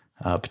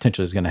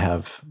 potentially is going to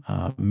have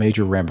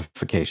major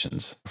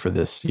ramifications for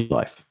this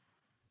life.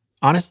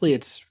 Honestly,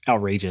 it's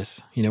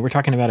outrageous. We're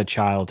talking about a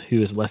child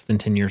who is less than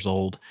 10 years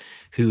old,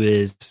 who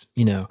is,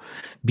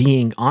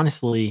 being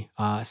honestly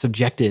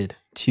subjected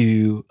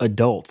to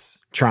adults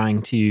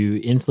trying to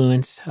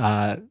influence,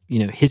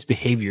 his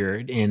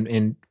behavior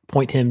and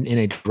point him in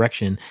a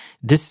direction.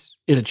 This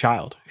is a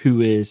child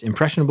who is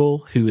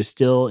impressionable, who is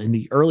still in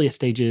the earliest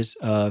stages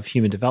of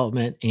human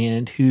development,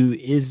 and who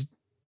is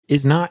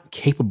not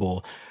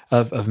capable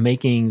of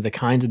making the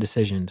kinds of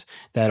decisions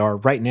that are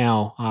right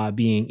now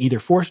being either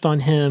forced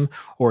on him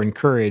or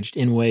encouraged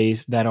in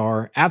ways that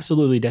are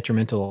absolutely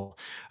detrimental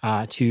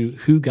to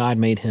who God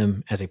made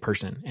him as a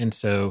person. And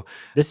so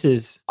this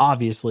is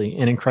obviously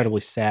an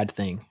incredibly sad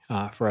thing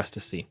for us to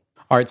see.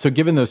 All right, so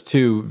given those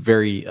two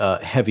very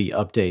heavy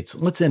updates,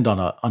 let's end on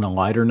a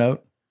lighter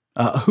note.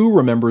 Who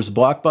remembers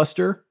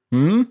Blockbuster?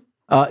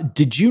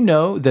 Did you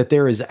know that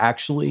there is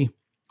actually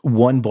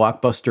one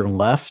Blockbuster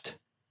left?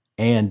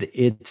 And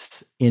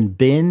it's in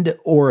Bend,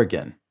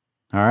 Oregon.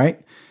 All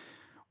right.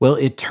 Well,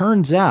 it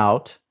turns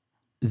out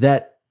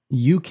that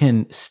you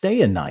can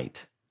stay a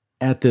night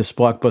at this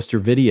Blockbuster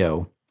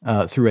Video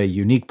through a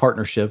unique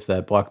partnership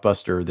that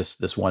Blockbuster,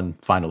 this one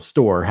final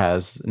store,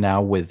 has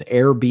now with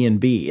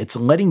Airbnb. It's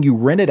letting you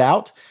rent it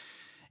out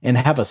and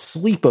have a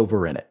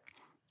sleepover in it.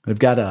 They've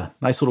got a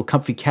nice little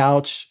comfy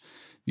couch.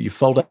 You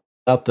fold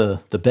out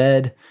the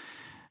bed.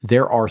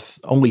 There are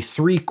only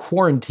 3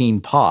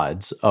 quarantine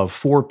pods of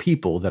 4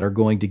 people that are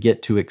going to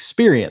get to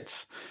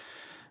experience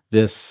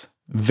this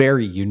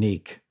very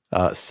unique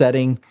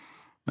setting,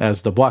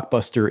 as the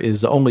Blockbuster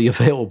is only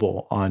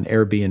available on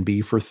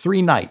Airbnb for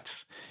 3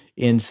 nights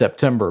in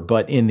September.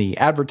 But in the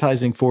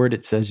advertising for it,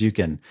 it says you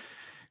can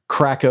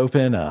crack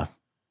open a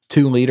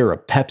 2-liter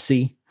of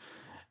Pepsi,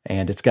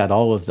 and it's got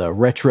all of the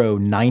retro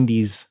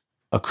 90s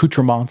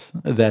accoutrements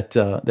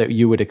that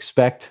you would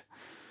expect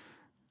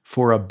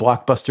for a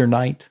Blockbuster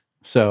night.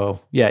 So,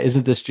 yeah,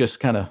 isn't this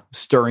just kind of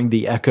stirring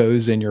the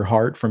echoes in your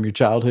heart from your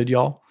childhood,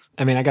 y'all?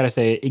 I mean, I got to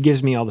say, it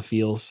gives me all the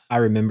feels. I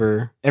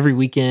remember every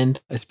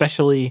weekend,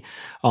 especially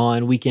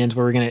on weekends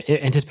where we're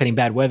anticipating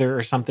bad weather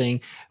or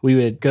something, we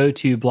would go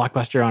to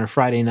Blockbuster on a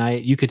Friday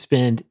night. You could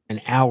spend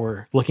an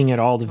hour looking at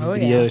all the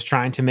videos,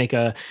 trying to make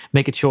a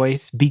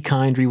choice. Be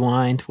kind,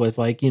 rewind was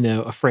like,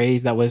 a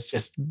phrase that was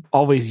just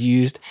always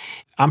used.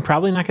 I'm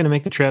probably not going to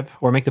make the trip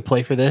or make the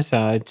play for this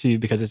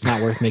because it's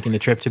not worth making the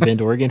trip to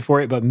Bend, Oregon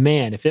for it. But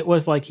man, if it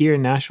was like here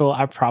in Nashville,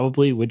 I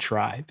probably would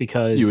try,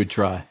 because you would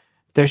try.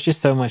 There's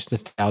just so much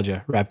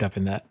nostalgia wrapped up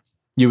in that.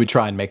 You would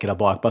try and make it a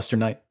Blockbuster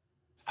night?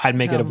 I'd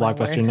make it a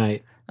Blockbuster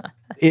night.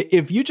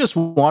 If you just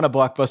want a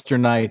Blockbuster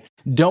night,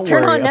 don't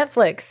worry. Turn on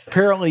Netflix.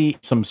 Apparently,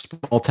 some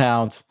small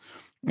towns.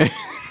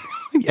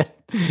 Yeah.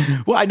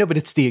 Well, I know, but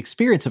it's the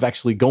experience of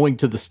actually going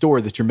to the store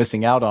that you're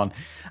missing out on.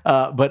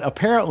 But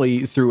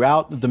apparently,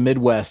 throughout the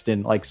Midwest,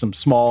 in like some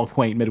small,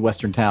 quaint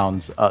Midwestern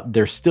towns,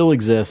 there still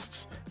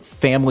exists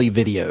family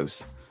video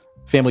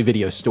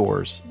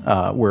stores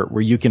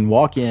where you can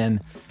walk in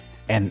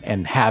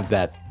and have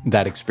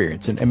that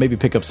experience and maybe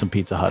pick up some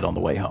Pizza Hut on the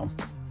way home.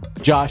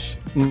 Josh,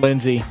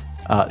 Lindsay,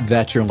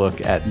 that's your look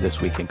at This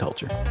Week in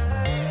Culture.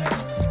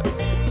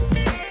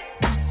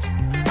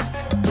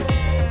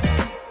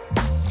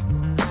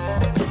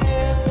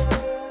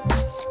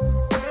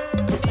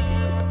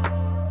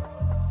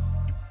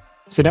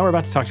 So now we're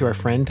about to talk to our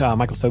friend,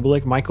 Michael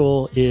Sobolik.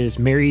 Michael is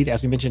married,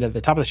 as we mentioned at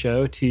the top of the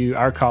show, to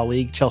our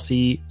colleague,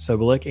 Chelsea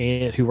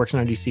Sobolik, who works in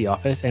our DC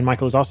office. And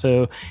Michael is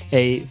also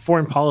a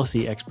foreign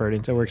policy expert.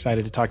 And so we're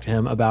excited to talk to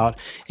him about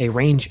a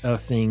range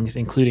of things,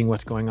 including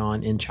what's going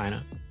on in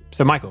China.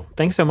 So Michael,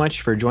 thanks so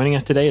much for joining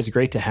us today. It's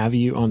great to have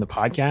you on the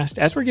podcast.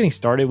 As we're getting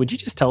started, would you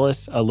just tell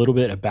us a little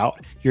bit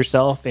about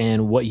yourself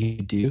and what you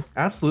do?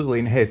 Absolutely.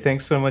 And hey,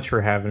 thanks so much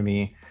for having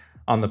me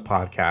on the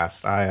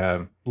podcast.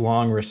 I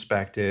long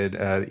respected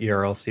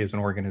ERLC as an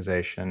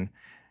organization,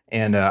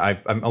 and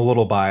I'm a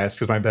little biased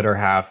because my better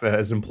half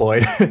is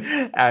employed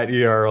at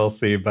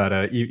ERLC,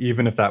 but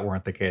even if that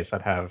weren't the case,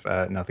 I'd have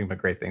nothing but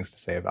great things to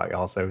say about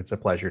y'all, so it's a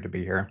pleasure to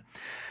be here.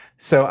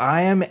 So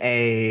I am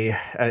a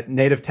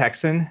native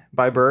Texan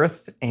by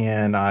birth,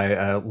 and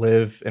I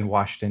live in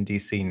Washington,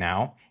 D.C.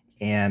 now,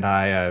 and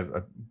I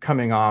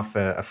coming off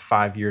a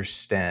 5-year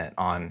stint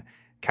on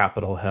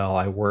Capitol Hill.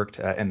 I worked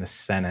in the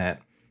Senate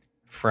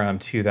from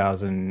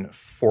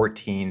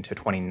 2014 to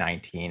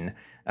 2019.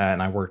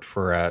 And I worked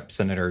for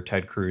Senator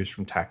Ted Cruz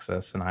from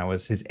Texas, and I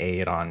was his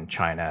aide on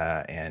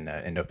China and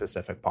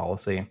Indo-Pacific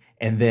policy.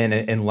 And then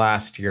in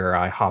last year,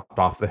 I hopped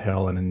off the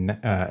Hill and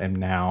am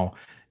now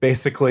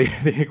basically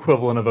the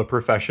equivalent of a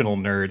professional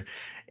nerd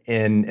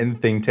in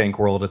think tank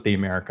world at the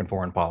American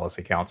Foreign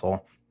Policy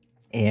Council.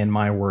 And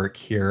my work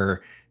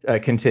here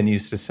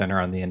continues to center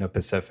on the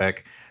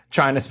Indo-Pacific,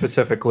 China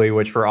specifically,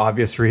 which for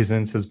obvious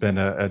reasons has been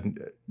a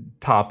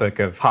topic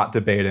of hot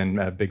debate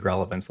and big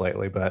relevance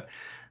lately, but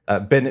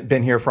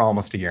been here for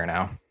almost a year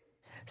now.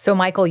 So,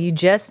 Michael, you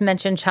just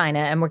mentioned China,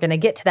 and we're going to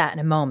get to that in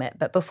a moment.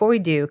 But before we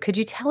do, could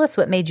you tell us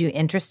what made you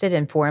interested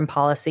in foreign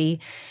policy,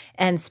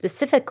 and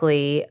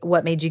specifically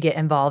what made you get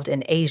involved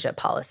in Asia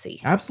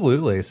policy?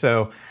 Absolutely.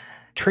 So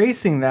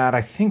tracing that,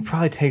 I think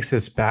probably takes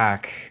us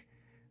back.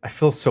 I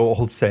feel so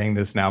old saying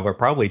this now, but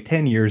probably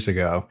 10 years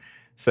ago.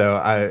 So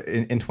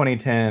in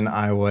 2010,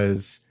 I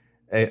was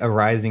a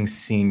rising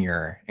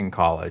senior in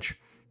college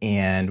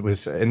and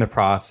was in the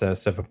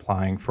process of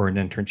applying for an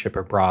internship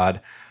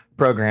abroad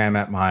program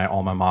at my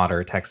alma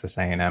mater, Texas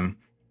A&M.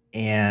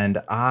 And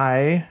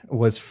I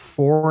was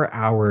 4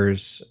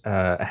 hours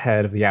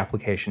ahead of the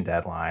application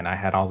deadline. I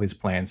had all these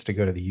plans to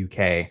go to the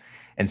UK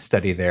and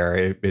study there.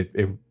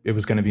 It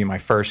was going to be my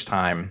first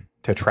time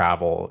to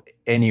travel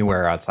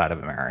anywhere outside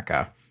of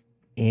America.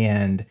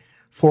 And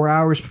 4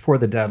 hours before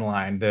the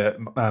deadline,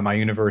 my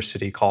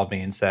university called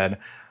me and said,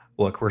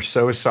 "Look, we're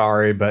so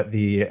sorry, but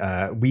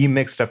we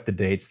mixed up the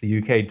dates. The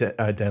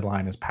UK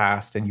deadline has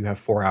passed, and you have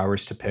 4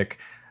 hours to pick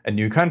a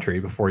new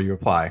country before you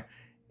apply."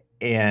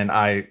 And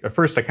at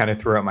first I kind of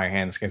threw up my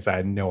hands because I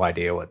had no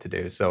idea what to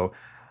do. So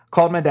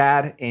called my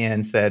dad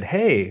and said,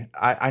 "Hey,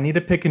 I need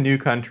to pick a new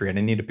country, and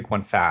I need to pick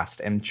one fast."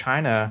 And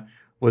China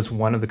was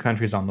one of the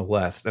countries on the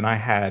list, and I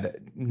had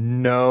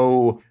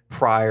no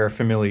prior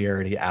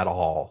familiarity at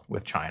all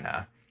with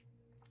China.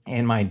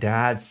 And my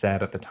dad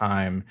said at the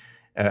time,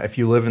 if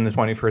you live in the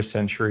 21st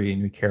century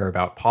and you care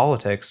about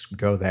politics,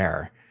 go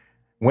there.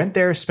 Went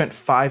there, spent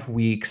 5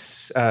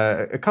 weeks,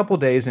 a couple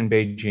days in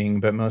Beijing,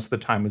 but most of the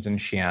time was in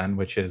Xi'an,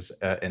 which is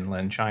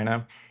inland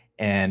China,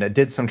 and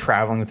did some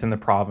traveling within the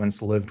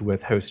province, lived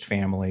with host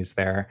families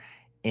there,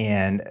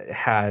 and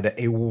had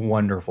a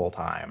wonderful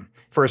time.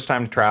 First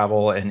time to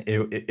travel, and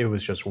it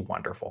was just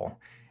wonderful.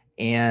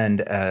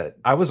 And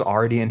I was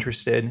already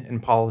interested in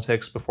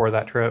politics before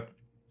that trip,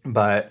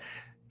 but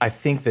I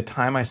think the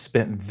time I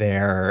spent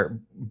there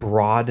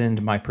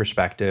broadened my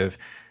perspective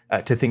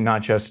to think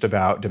not just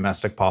about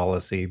domestic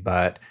policy,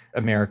 but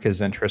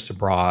America's interests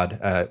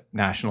abroad,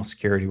 national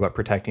security, what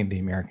protecting the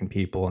American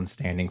people and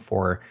standing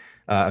for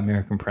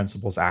American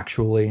principles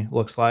actually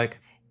looks like.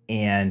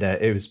 And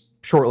it was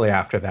shortly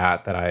after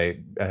that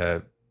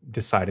I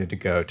decided to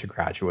go to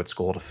graduate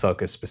school to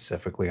focus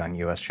specifically on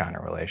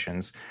U.S.-China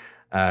relations,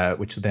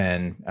 which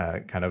then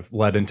kind of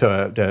led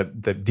into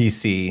the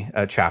D.C.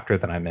 Chapter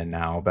that I'm in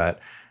now. But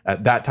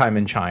that time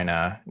in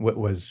China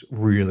was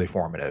really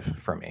formative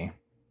for me.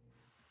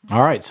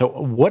 All right. So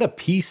what a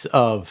piece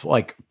of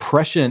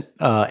prescient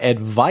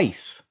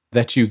advice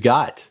that you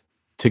got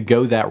to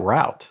go that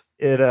route.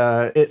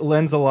 It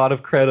lends a lot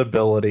of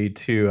credibility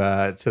to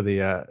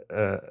the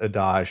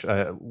adage,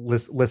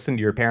 listen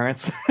to your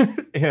parents.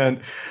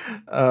 And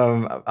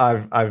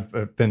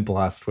I've been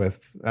blessed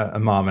with a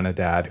mom and a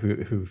dad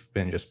who've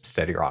been just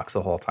steady rocks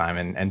the whole time.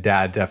 And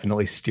dad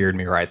definitely steered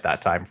me right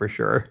that time for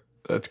sure.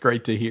 That's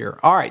great to hear.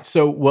 All right.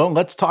 So,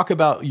 let's talk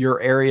about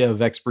your area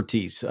of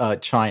expertise,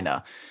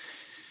 China.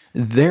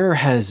 There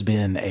has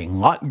been a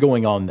lot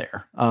going on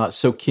there.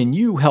 So can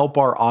you help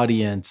our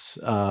audience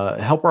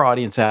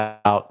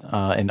out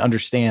and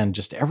understand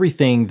just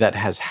everything that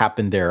has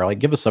happened there?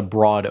 Give us a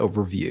broad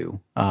overview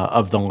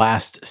of the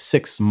last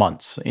 6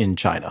 months in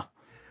China.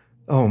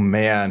 Oh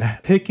man,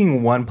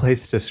 picking one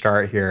place to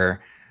start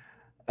here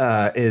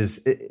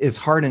is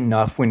hard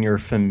enough when you're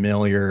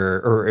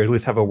familiar, or at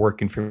least have a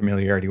working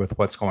familiarity with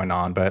what's going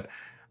on. But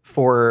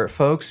for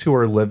folks who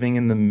are living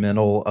in the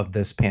middle of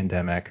this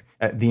pandemic,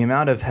 the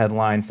amount of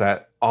headlines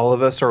that all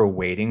of us are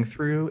wading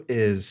through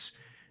is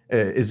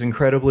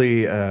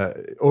incredibly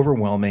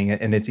overwhelming,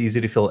 and it's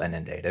easy to feel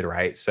inundated,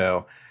 right?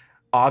 So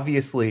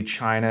obviously,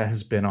 China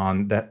has been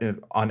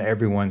on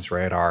everyone's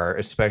radar,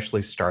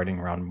 especially starting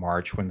around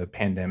March when the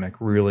pandemic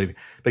really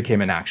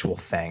became an actual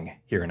thing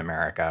here in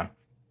America.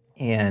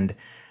 And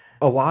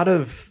a lot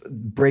of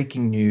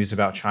breaking news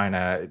about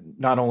China,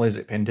 not only is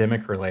it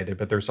pandemic related,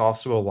 but there's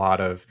also a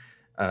lot of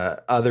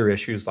other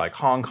issues, like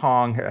Hong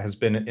Kong has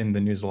been in the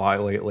news a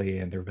lot lately,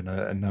 and there have been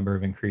a number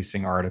of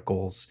increasing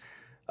articles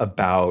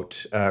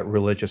about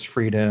religious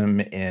freedom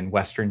in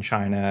Western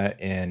China,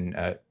 in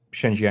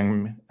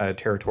Xinjiang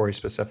territory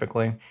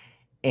specifically.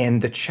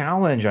 And the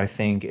challenge, I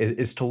think,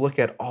 is to look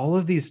at all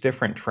of these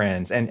different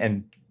trends,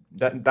 and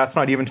that's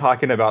not even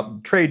talking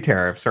about trade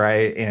tariffs,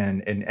 right?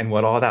 And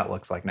what all that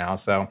looks like now.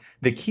 So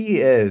the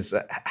key is,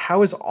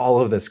 how is all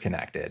of this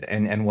connected,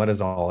 and what does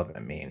all of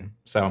it mean?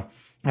 So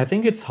I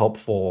think it's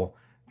helpful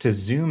to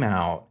zoom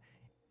out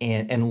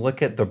and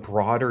look at the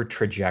broader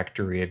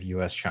trajectory of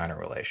U.S.-China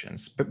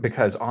relations,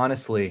 because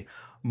honestly,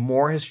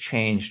 more has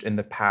changed in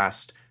the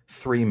past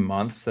 3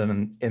 months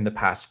than in the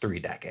past 3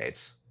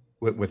 decades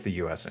with the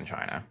U.S. and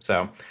China.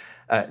 So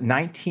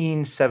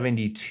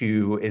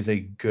 1972 is a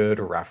good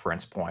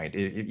reference point,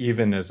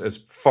 even as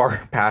far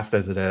past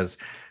as it is.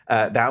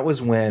 That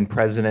was when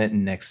President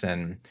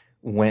Nixon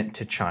went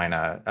to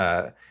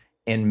China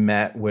and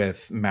met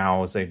with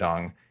Mao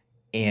Zedong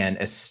and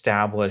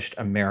established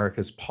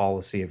America's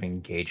policy of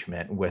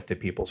engagement with the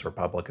People's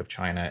Republic of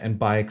China, and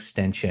by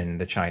extension,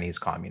 the Chinese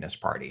Communist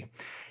Party.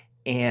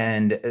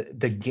 And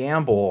the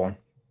gamble,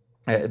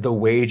 the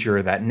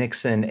wager that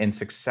Nixon and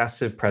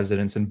successive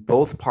presidents in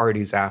both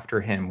parties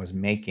after him was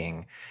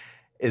making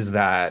is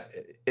that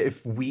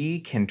if we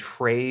can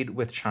trade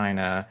with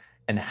China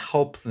and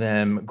help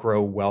them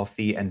grow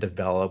wealthy and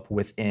develop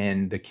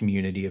within the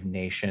community of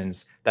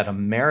nations that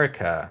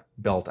America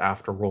built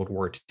after World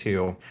War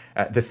II,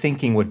 the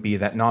thinking would be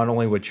that not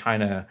only would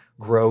China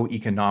grow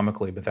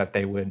economically, but that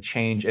they would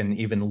change and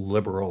even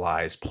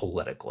liberalize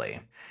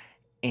politically.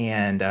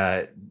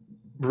 And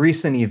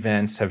recent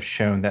events have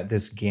shown that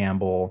this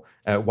gamble,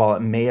 while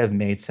it may have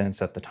made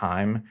sense at the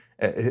time,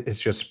 is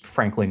just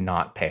frankly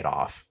not paid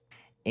off.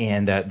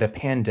 And the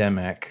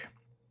pandemic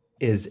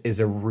is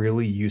a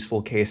really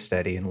useful case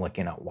study in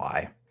looking at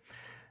why.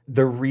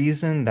 The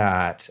reason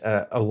that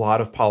a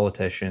lot of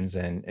politicians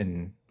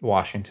in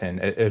Washington,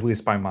 at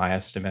least by my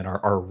estimate,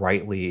 are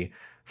rightly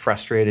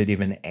frustrated,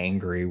 even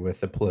angry with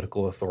the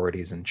political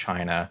authorities in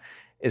China,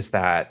 is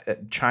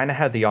that China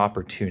had the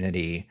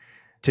opportunity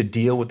to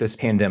deal with this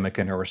pandemic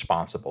in a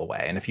responsible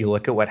way. And if you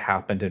look at what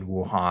happened in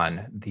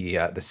Wuhan,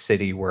 the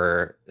city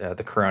where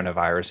the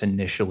coronavirus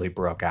initially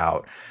broke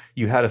out,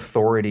 you had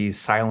authorities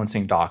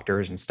silencing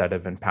doctors instead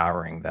of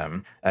empowering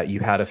them. You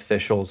had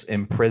officials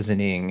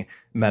imprisoning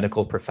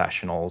medical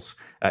professionals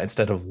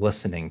instead of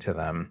listening to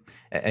them.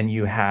 And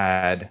you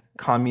had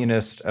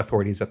communist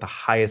authorities at the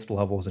highest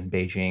levels in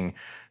Beijing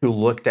who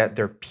looked at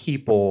their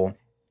people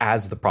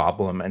as the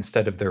problem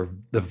instead of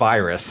the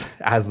virus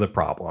as the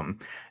problem.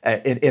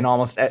 In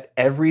almost at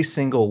every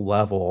single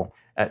level,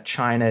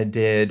 China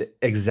did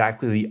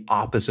exactly the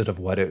opposite of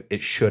what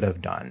it should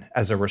have done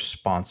as a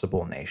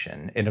responsible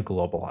nation in a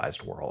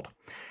globalized world.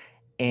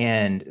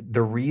 And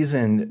the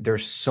reason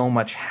there's so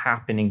much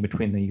happening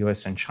between the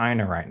US and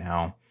China right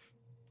now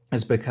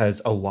is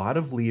because a lot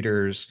of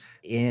leaders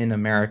in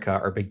America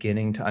are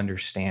beginning to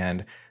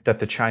understand that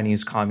the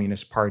Chinese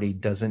Communist Party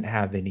doesn't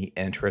have any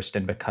interest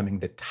in becoming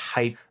the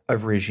type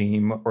of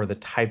regime or the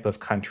type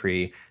of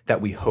country that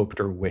we hoped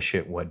or wish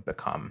it would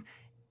become.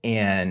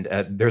 And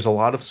there's a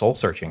lot of soul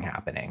searching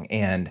happening.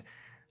 And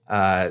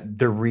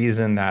the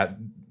reason that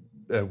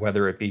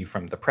whether it be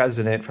from the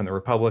president, from the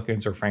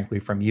Republicans, or frankly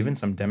from even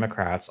some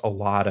Democrats, a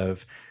lot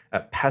of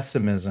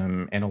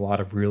pessimism and a lot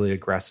of really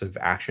aggressive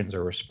actions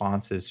or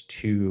responses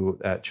to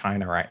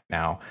China right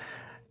now.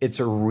 It's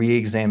a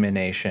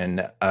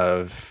re-examination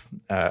of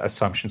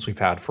assumptions we've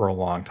had for a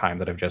long time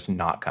that have just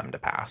not come to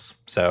pass.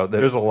 So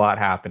there's a lot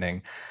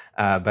happening,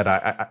 but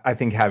I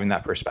think having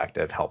that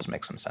perspective helps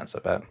make some sense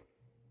of it.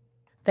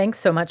 Thanks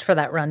so much for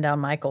that rundown,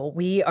 Michael.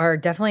 We are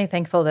definitely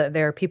thankful that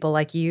there are people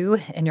like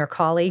you and your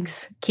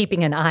colleagues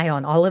keeping an eye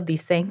on all of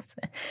these things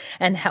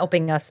and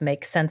helping us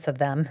make sense of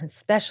them,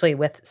 especially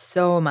with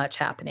so much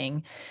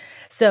happening.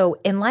 So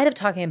in light of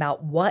talking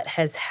about what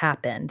has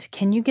happened,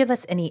 can you give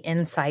us any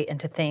insight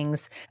into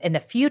things in the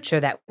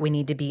future that we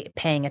need to be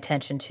paying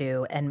attention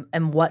to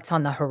and what's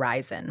on the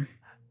horizon?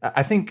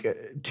 I think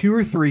 2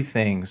 or 3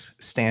 things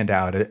stand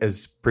out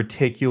as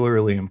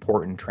particularly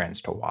important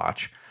trends to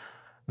watch.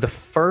 The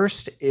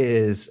first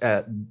is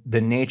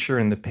the nature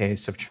and the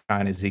pace of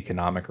China's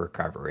economic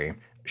recovery.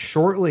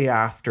 Shortly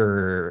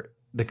after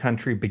the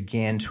country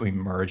began to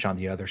emerge on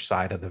the other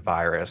side of the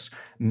virus,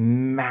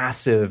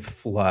 massive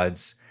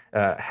floods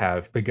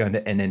have begun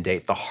to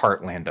inundate the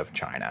heartland of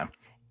China.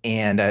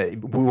 And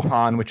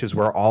Wuhan, which is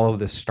where all of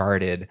this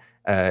started,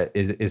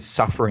 is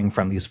suffering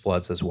from these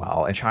floods as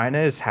well. And China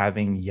is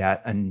having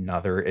yet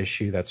another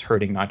issue that's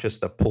hurting not just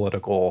the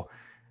political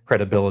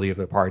credibility of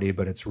the party,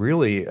 but it's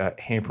really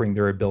hampering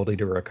their ability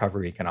to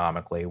recover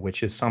economically,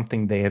 which is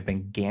something they have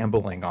been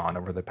gambling on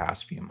over the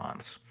past few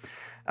months.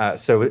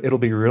 So it'll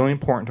be really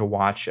important to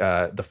watch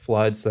the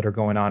floods that are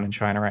going on in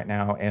China right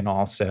now, and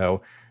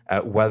also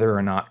whether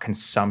or not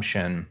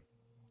consumption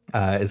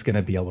is going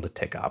to be able to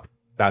tick up.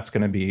 That's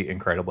going to be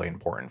incredibly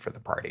important for the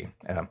party.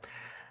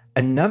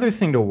 Another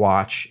thing to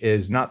watch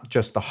is not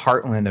just the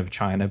heartland of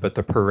China, but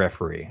the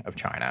periphery of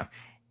China.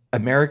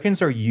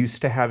 Americans are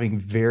used to having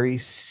very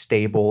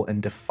stable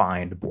and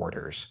defined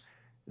borders.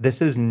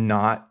 This is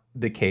not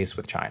the case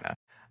with China.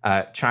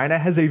 China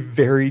has a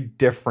very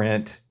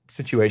different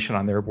situation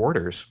on their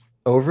borders.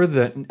 Over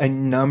a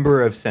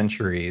number of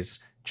centuries,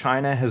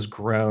 China has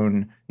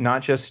grown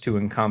not just to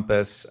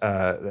encompass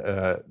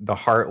the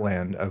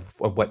heartland of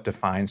what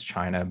defines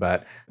China,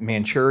 but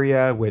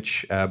Manchuria,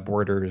 which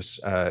borders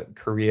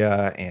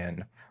Korea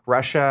and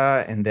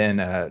Russia, and then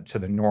to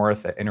the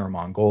north, Inner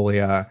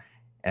Mongolia,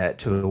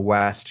 to the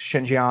west,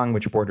 Xinjiang,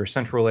 which borders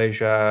Central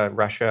Asia,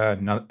 Russia,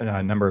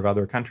 a number of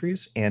other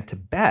countries, and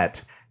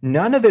Tibet.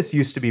 None of this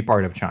used to be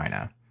part of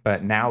China,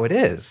 but now it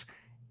is.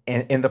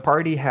 And the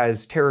party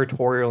has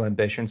territorial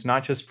ambitions,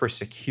 not just for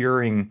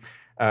securing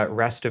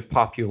restive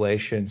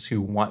populations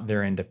who want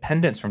their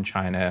independence from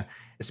China,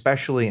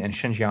 especially in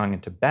Xinjiang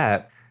and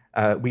Tibet.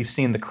 We've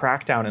seen the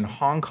crackdown in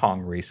Hong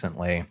Kong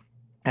recently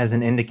as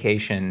an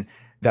indication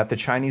that the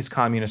Chinese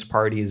Communist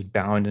Party is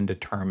bound and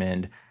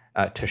determined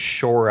to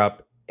shore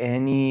up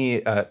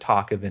any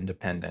talk of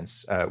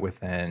independence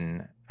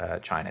within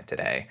China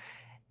today.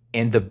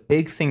 And the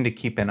big thing to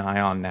keep an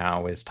eye on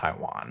now is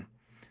Taiwan.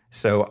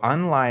 So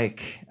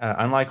unlike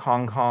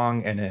Hong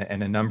Kong and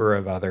a number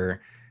of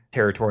other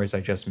territories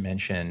I just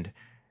mentioned,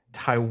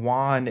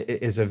 Taiwan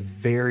is a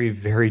very,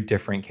 very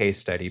different case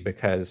study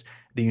because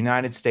the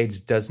United States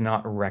does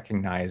not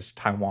recognize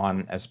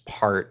Taiwan as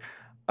part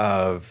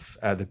of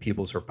the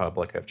People's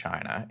Republic of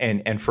China.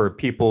 And for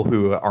people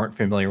who aren't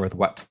familiar with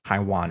what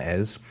Taiwan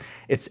is,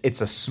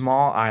 it's a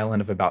small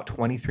island of about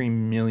 23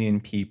 million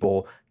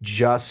people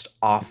just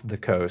off the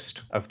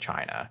coast of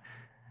China.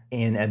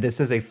 And this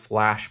is a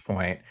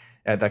flashpoint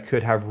that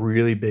could have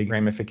really big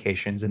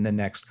ramifications in the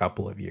next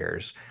couple of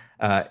years.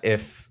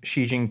 If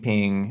Xi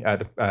Jinping,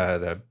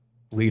 the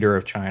leader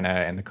of China,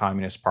 and the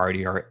Communist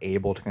Party are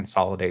able to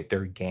consolidate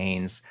their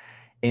gains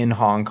in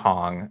Hong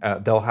Kong,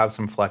 they'll have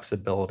some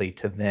flexibility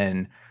to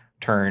then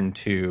turn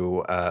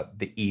to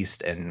the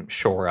east and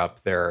shore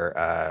up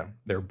their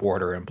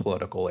border and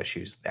political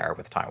issues there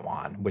with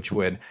Taiwan, which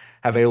would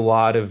have a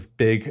lot of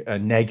big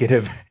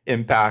negative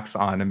impacts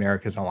on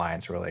America's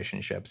alliance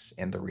relationships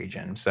in the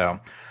region. So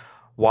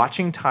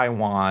watching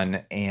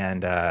Taiwan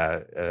and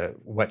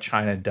what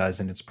China does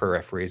in its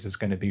peripheries is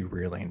going to be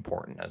really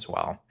important as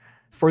well.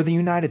 For the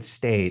United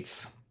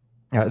States,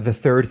 the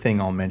third thing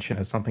I'll mention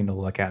is something to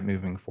look at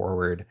moving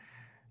forward.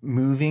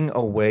 Moving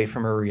away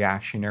from a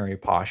reactionary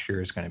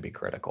posture is going to be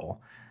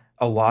critical.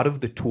 A lot of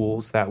the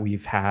tools that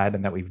we've had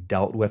and that we've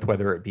dealt with,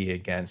 whether it be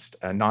against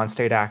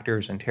non-state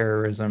actors and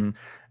terrorism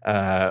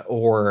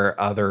or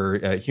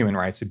other human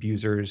rights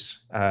abusers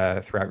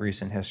throughout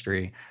recent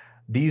history,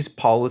 these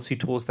policy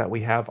tools that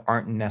we have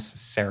aren't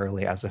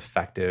necessarily as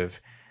effective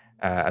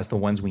as the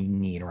ones we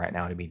need right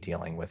now to be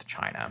dealing with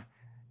China.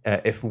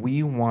 If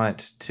we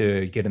want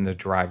to get in the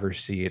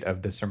driver's seat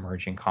of this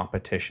emerging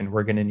competition,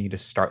 we're going to need to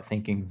start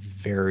thinking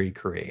very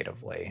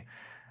creatively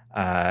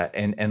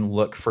and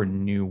look for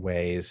new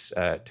ways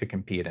to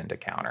compete and to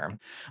counter.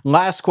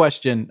 Last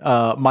question,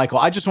 Michael.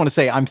 I just want to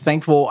say I'm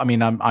thankful. I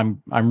mean,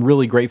 I'm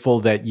really grateful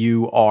that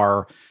you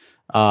are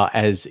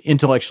as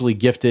intellectually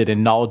gifted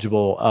and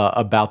knowledgeable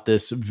about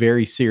this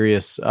very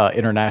serious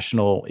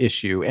international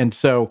issue. And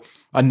so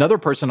another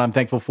person I'm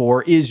thankful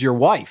for is your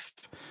wife.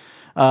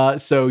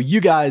 So you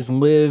guys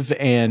live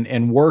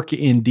and work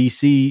in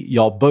DC.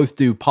 Y'all both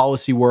do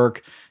policy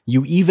work.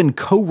 You even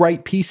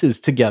co-write pieces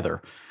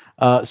together.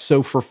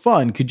 So for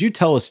fun, could you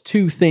tell us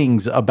two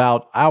things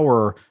about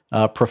our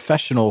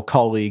professional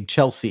colleague,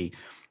 Chelsea?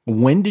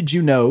 When did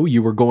you know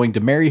you were going to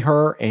marry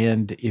her?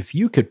 And if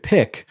you could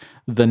pick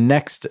the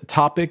next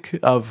topic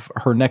of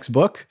her next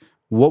book,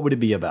 what would it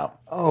be about?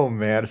 Oh,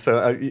 man.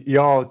 So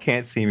y'all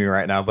can't see me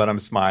right now, but I'm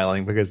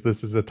smiling because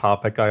this is a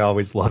topic I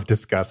always love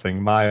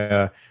discussing.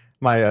 It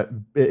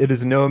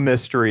is no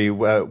mystery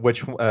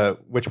which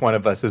one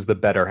of us is the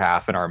better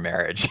half in our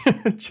marriage.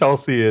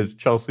 Chelsea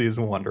is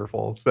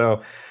wonderful.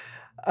 So,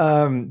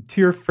 to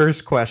your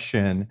first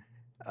question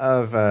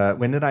of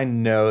when did I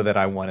know that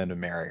I wanted to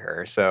marry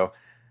her? So,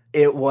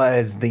 it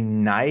was the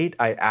night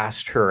I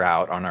asked her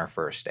out on our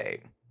first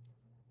date.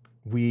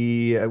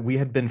 We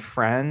had been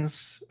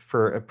friends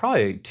for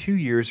probably 2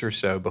 years or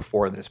so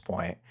before this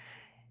point.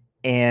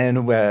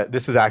 And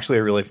this is actually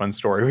a really fun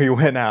story. We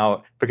went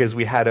out because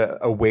we had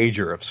a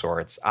wager of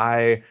sorts.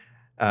 I'm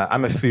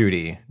a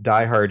foodie,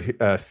 diehard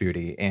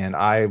foodie, and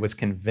I was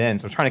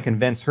trying to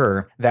convince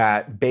her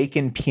that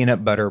bacon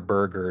peanut butter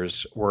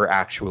burgers were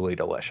actually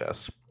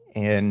delicious.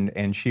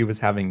 And she was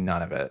having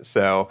none of it.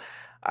 So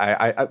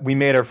we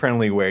made a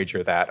friendly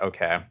wager that,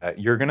 okay,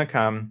 you're going to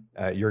come,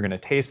 you're going to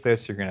taste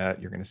this, you're going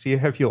to see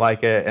if you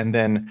like it. And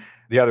then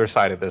the other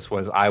side of this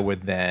was I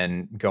would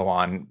then go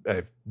on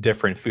a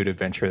different food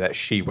adventure that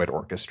she would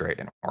orchestrate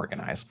and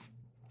organize.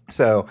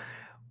 So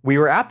we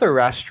were at the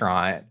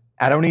restaurant.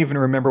 I don't even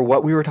remember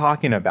what we were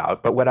talking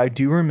about, but what I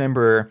do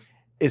remember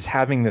is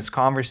having this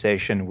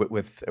conversation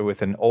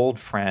with an old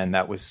friend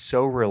that was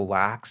so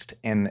relaxed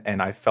and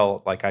I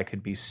felt like I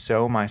could be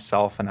so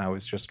myself and I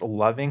was just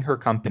loving her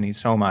company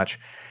so much.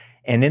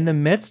 And in the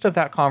midst of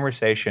that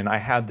conversation, I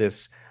had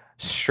this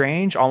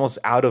strange, almost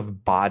out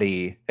of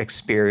body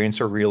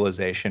experience or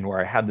realization where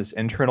I had this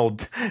internal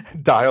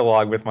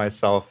dialogue with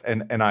myself.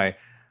 And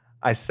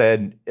I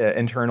said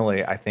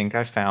internally, I think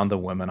I found the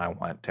woman I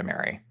want to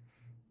marry.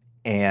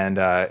 And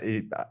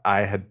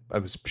I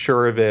was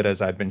sure of it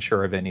as I'd been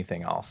sure of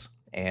anything else.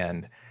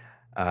 And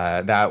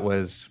that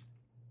was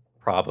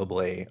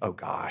probably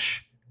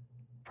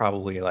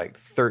like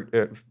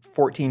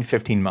 14,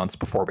 15 months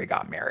before we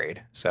got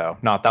married. So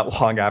not that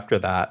long after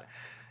that.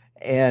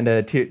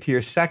 And to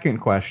your second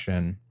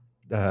question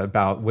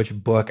about which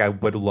book I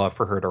would love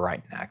for her to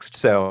write next.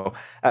 So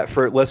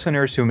for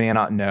listeners who may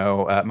not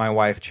know, my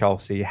wife,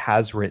 Chelsea,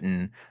 has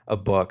written a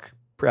book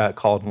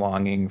called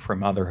Longing for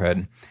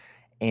Motherhood.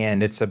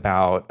 And it's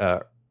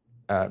about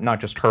not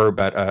just her,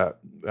 but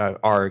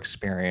our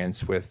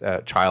experience with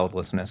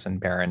childlessness and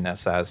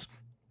barrenness as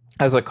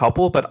a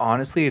couple. But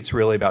honestly, it's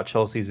really about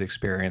Chelsea's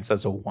experience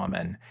as a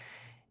woman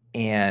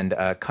and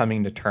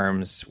coming to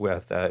terms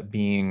with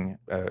being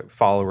a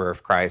follower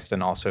of Christ,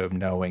 and also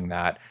knowing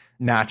that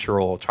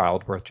natural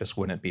childbirth just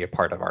wouldn't be a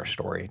part of our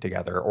story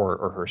together,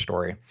 or her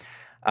story.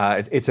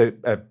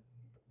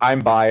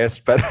 I'm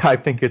biased, but I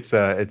think it's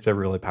a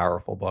really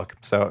powerful book.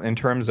 So in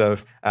terms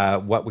of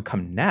what would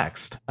come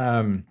next,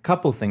 a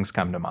couple things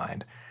come to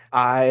mind.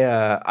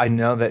 I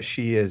know that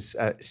she is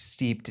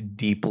steeped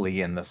deeply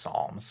in the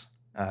Psalms.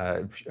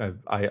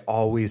 I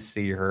always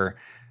see her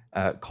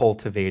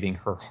cultivating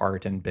her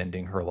heart and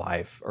bending her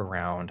life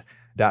around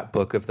that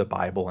book of the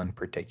Bible in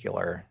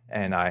particular.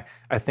 And I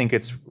think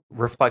it's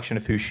reflection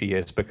of who she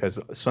is, because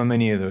so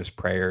many of those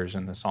prayers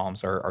in the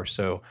Psalms are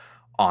so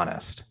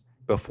honest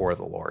before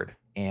the Lord.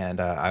 And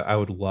I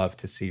would love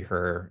to see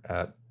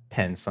her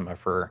pen some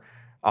of her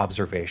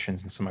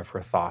observations and some of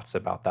her thoughts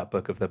about that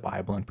book of the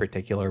Bible in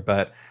particular.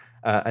 But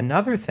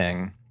another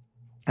thing,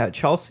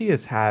 Chelsea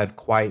has had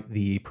quite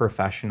the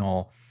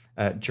professional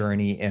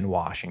journey in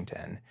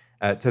Washington.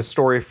 It's a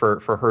story for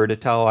her to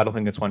tell. I don't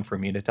think it's one for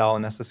me to tell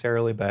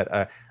necessarily,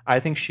 but I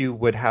think she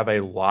would have a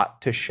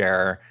lot to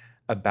share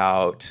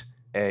about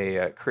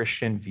a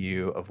Christian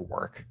view of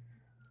work,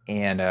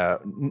 and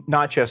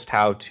not just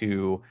how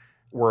to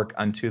work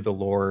unto the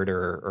Lord,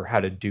 or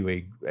how to do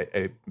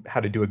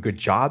a good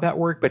job at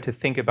work, but to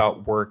think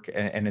about work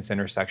and its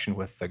intersection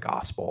with the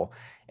gospel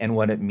and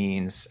what it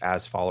means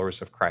as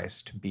followers of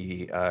Christ to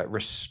be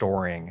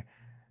restoring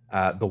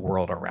the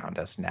world around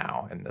us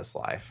now in this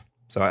life.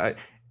 So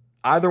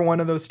either one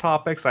of those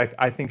topics,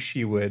 I think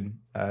she would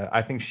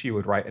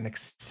write an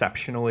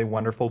exceptionally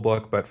wonderful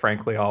book. But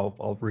frankly,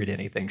 I'll read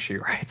anything she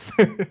writes.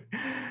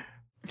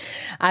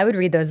 I would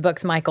read those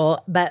books,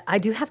 Michael, but I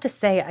do have to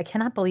say, I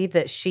cannot believe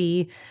that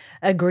she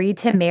agreed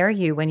to marry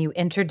you when you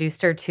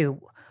introduced her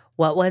to,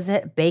 what was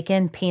it?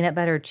 Bacon, peanut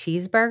butter,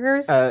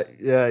 cheeseburgers?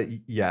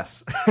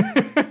 Yes.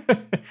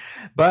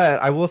 But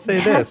I will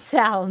say this.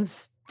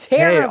 Sounds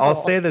terrible. Hey, I'll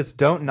say this.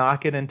 Don't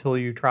knock it until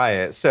you try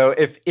it. So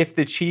if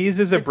the cheese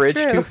is a bridge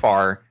too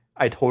far,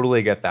 I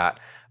totally get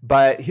that.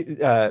 But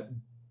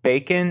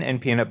bacon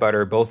and peanut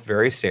butter are both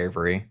very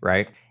savory,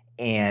 right?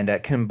 And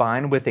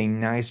combined with a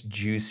nice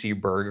juicy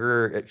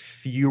burger,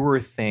 fewer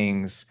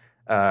things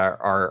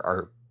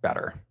are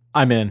better.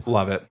 I'm in.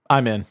 Love it.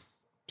 I'm in.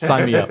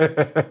 Sign me up.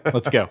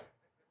 Let's go.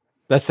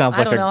 That sounds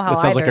like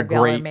a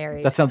great.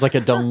 That sounds like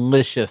a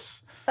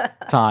delicious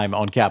time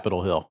on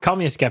Capitol Hill. Call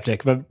me a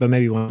skeptic, but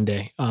maybe one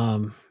day.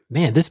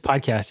 Man, this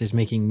podcast is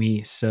making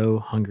me so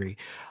hungry.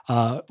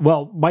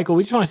 Well, Michael,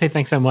 we just want to say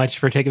thanks so much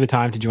for taking the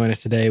time to join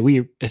us today.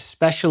 We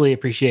especially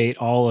appreciate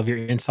all of your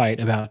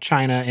insight about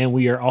China, and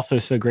we are also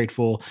so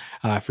grateful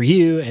for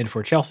you and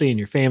for Chelsea and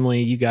your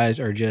family. You guys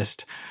are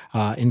just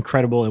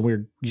incredible, and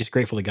we're just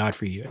grateful to God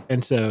for you.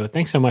 And so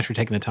thanks so much for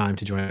taking the time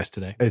to join us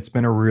today. It's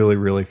been a really,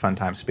 really fun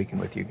time speaking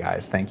with you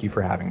guys. Thank you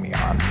for having me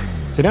on.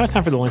 So now it's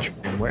time for the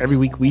lunchroom, where every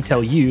week we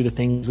tell you the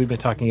things we've been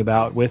talking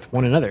about with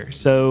one another.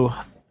 So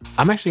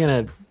I'm actually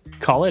going to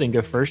call it and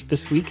go first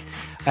this week,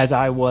 as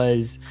I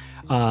was,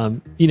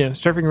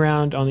 surfing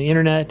around on the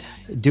internet,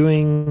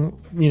 doing,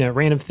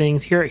 random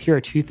things. Here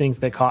are two things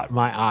that caught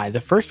my eye.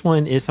 The first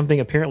one is something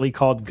apparently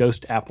called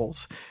ghost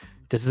apples.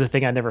 This is a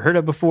thing I'd never heard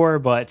of before,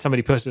 but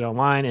somebody posted it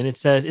online, and it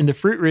says, in the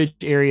Fruit Ridge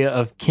area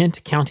of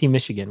Kent County,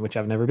 Michigan, which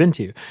I've never been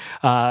to,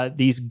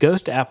 these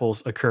ghost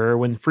apples occur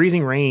when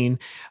freezing rain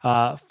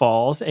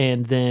falls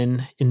and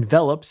then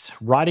envelops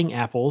rotting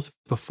apples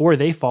before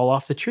they fall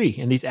off the tree.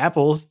 And these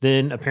apples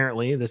then,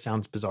 apparently, this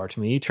sounds bizarre to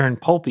me, turn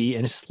pulpy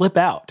and slip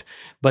out,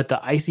 but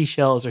the icy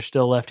shells are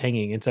still left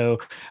hanging. And so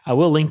I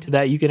will link to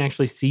that. You can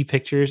actually see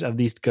pictures of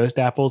these ghost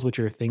apples, which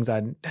are things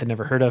I had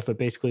never heard of, but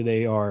basically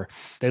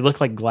they look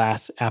like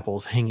glass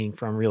apples hanging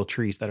from real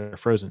trees that are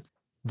frozen.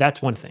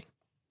 That's one thing.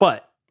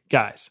 But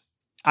guys,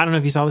 I don't know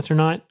if you saw this or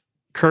not.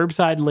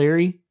 Curbside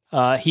Larry,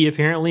 he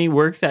apparently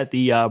works at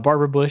the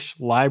Barbara Bush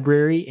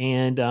Library,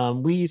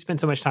 and we spent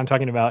so much time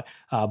talking about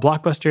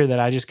Blockbuster that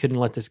I just couldn't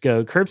let this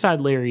go.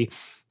 Curbside Larry,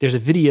 there's a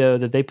video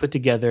that they put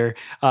together.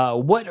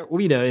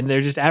 And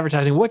they're just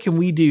advertising, what can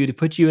we do to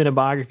put you in a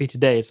biography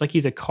today? It's like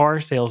he's a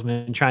car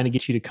salesman trying to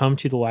get you to come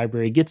to the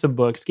library, get some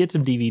books, get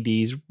some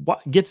DVDs,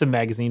 get some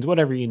magazines,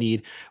 whatever you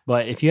need.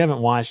 But if you haven't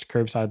watched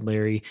Curbside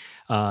Larry,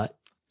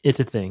 it's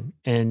a thing,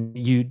 and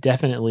you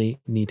definitely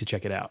need to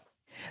check it out.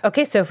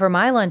 Okay, so for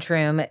my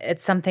lunchroom,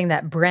 it's something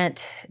that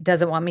Brent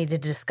doesn't want me to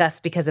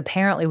discuss because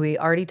apparently we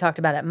already talked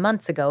about it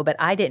months ago, but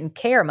I didn't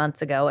care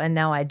months ago, and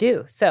now I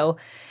do. So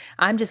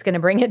I'm just going to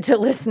bring it to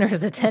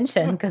listeners'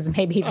 attention because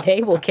maybe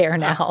they will care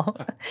now.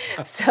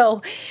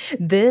 So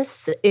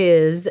this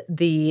is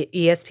the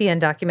ESPN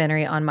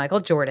documentary on Michael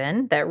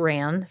Jordan that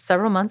ran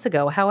several months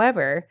ago.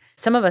 However,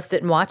 some of us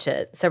didn't watch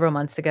it several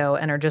months ago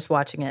and are just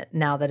watching it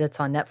now that it's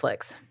on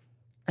Netflix.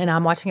 And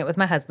I'm watching it with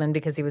my husband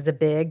because he was a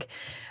big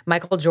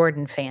Michael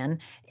Jordan fan.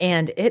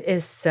 And it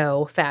is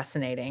so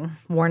fascinating.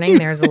 Warning,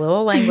 there's a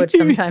little language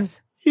sometimes.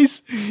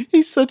 He's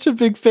such a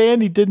big fan.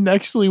 He didn't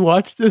actually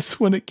watch this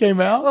when it came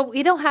out. Well,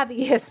 we don't have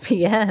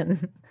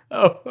ESPN.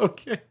 Oh,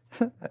 okay.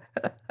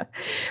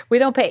 We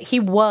don't pay. He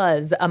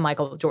was a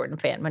Michael Jordan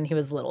fan when he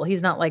was little.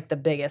 He's not like the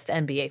biggest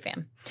NBA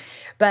fan.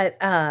 But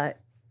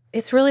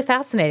it's really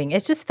fascinating.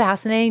 It's just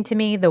fascinating to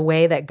me the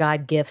way that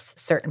God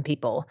gifts certain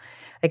people.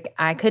 Like,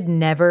 I could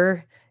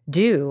never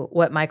do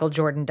what Michael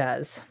Jordan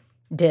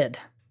did,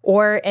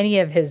 or any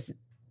of his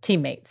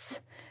teammates.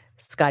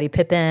 Scottie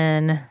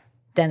Pippen,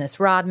 Dennis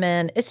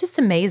Rodman. It's just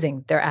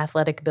amazing, their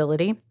athletic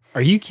ability.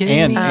 Are you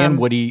kidding me? And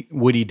what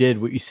he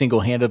did, what he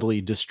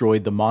single-handedly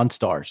destroyed the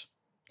Monstars.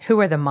 Who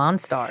are the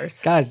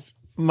Monstars? Guys,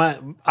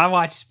 I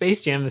watched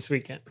Space Jam this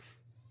weekend.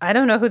 I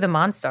don't know who the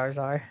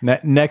Monstars are.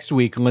 Next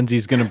week,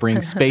 Lindsay's going to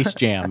bring Space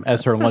Jam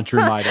as her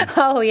lunchroom item.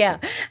 Oh, yeah.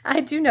 I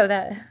do know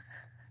that.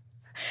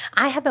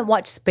 I haven't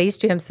watched Space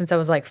Jam since I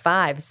was like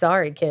 5.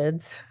 Sorry,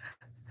 kids.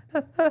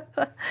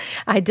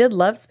 I did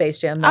love Space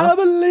Jam, though. I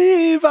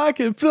believe I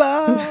can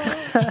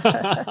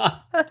fly.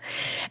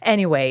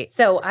 Anyway,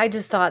 so I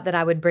just thought that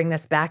I would bring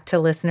this back to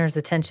listeners'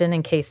 attention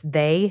in case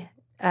they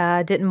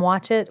didn't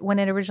watch it when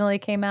it originally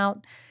came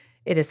out.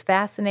 It is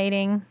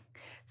fascinating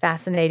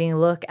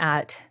look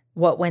at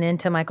what went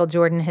into Michael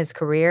Jordan, his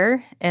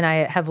career. And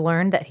I have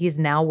learned that he's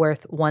now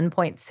worth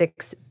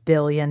 $1.6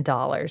 billion.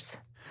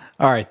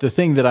 All right. The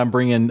thing that I'm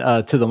bringing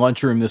to the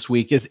lunchroom this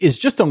week is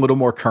just a little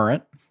more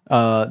current.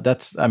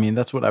 That's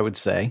what I would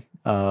say,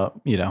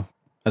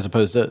 as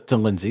opposed to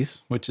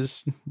Lindsay's, which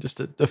is just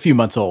a few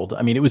months old.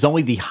 I mean, it was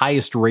only the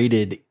highest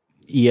rated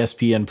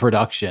ESPN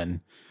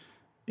production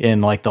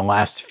in like the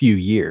last few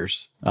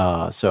years.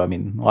 So, I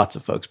mean, lots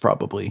of folks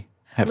probably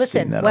have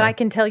seen that. What I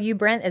can tell you,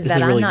 Brent, is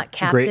that I'm not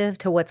captive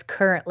to what's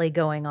currently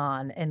going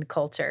on in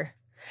culture.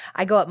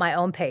 I go at my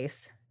own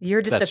pace.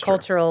 You're just a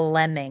cultural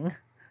lemming.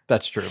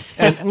 That's true.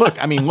 And look,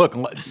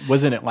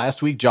 wasn't it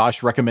last week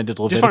Josh recommended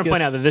Leviticus? Just want to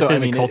point out that this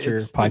is a culture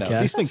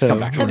podcast. These things come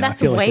back. And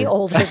that's way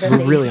older than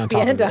the really on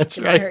top of it.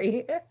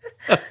 documentary.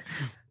 All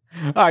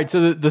right,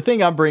 so the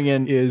thing I'm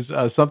bringing is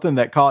something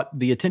that caught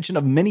the attention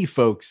of many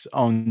folks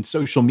on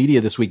social media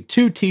this week.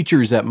 2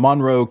 teachers at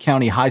Monroe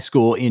County High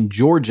School in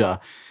Georgia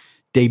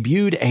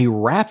debuted a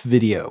rap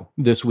video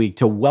this week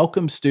to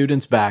welcome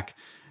students back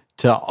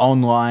to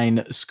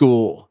online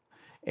school.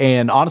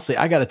 And honestly,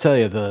 I got to tell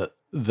you,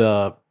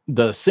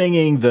 the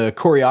singing, the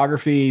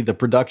choreography, the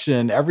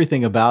production,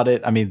 everything about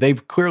it. I mean,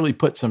 they've clearly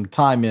put some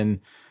time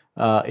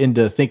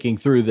into thinking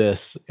through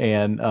this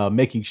and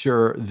making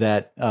sure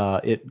that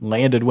it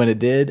landed when it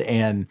did.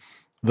 And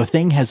the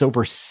thing has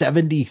over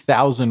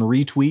 70,000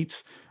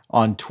 retweets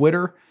on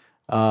Twitter.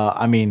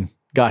 I mean,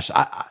 gosh,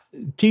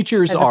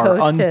 teachers as are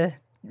opposed to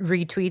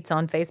retweets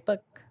on Facebook.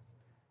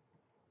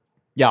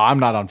 Yeah, I'm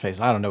not on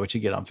Facebook. I don't know what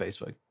you get on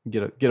Facebook.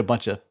 Get a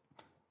bunch of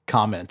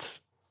comments.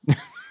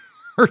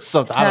 Or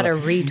something. It's not a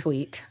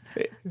retweet.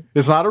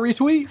 It's not a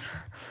retweet?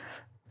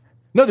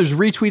 No, there's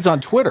retweets on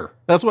Twitter.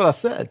 That's what I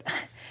said.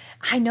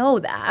 I know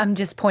that. I'm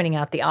just pointing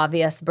out the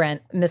obvious,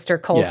 Brent,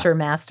 Mr. Culture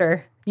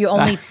Master. You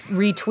only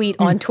retweet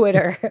on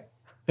Twitter.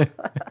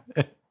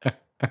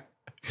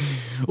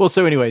 Well,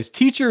 so anyways,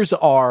 teachers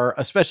are,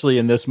 especially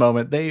in this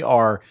moment, they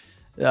are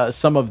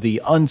some of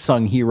the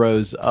unsung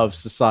heroes of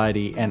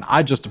society. And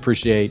I just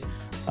appreciate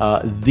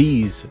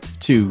these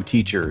 2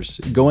 teachers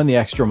going the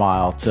extra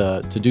mile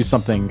to do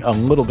something a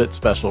little bit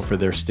special for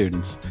their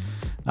students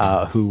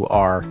who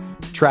are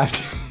trapped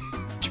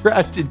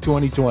in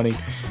 2020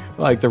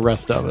 like the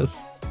rest of us.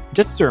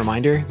 Just as a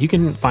reminder, you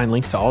can find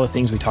links to all the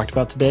things we talked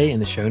about today in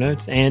the show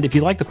notes. And if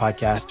you like the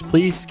podcast,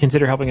 please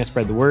consider helping us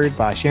spread the word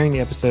by sharing the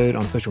episode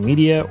on social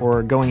media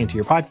or going into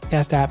your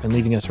podcast app and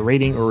leaving us a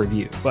rating or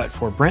review. But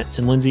for Brent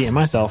and Lindsay and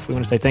myself, we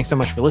want to say thanks so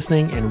much for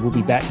listening, and we'll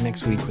be back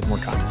next week with more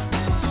content.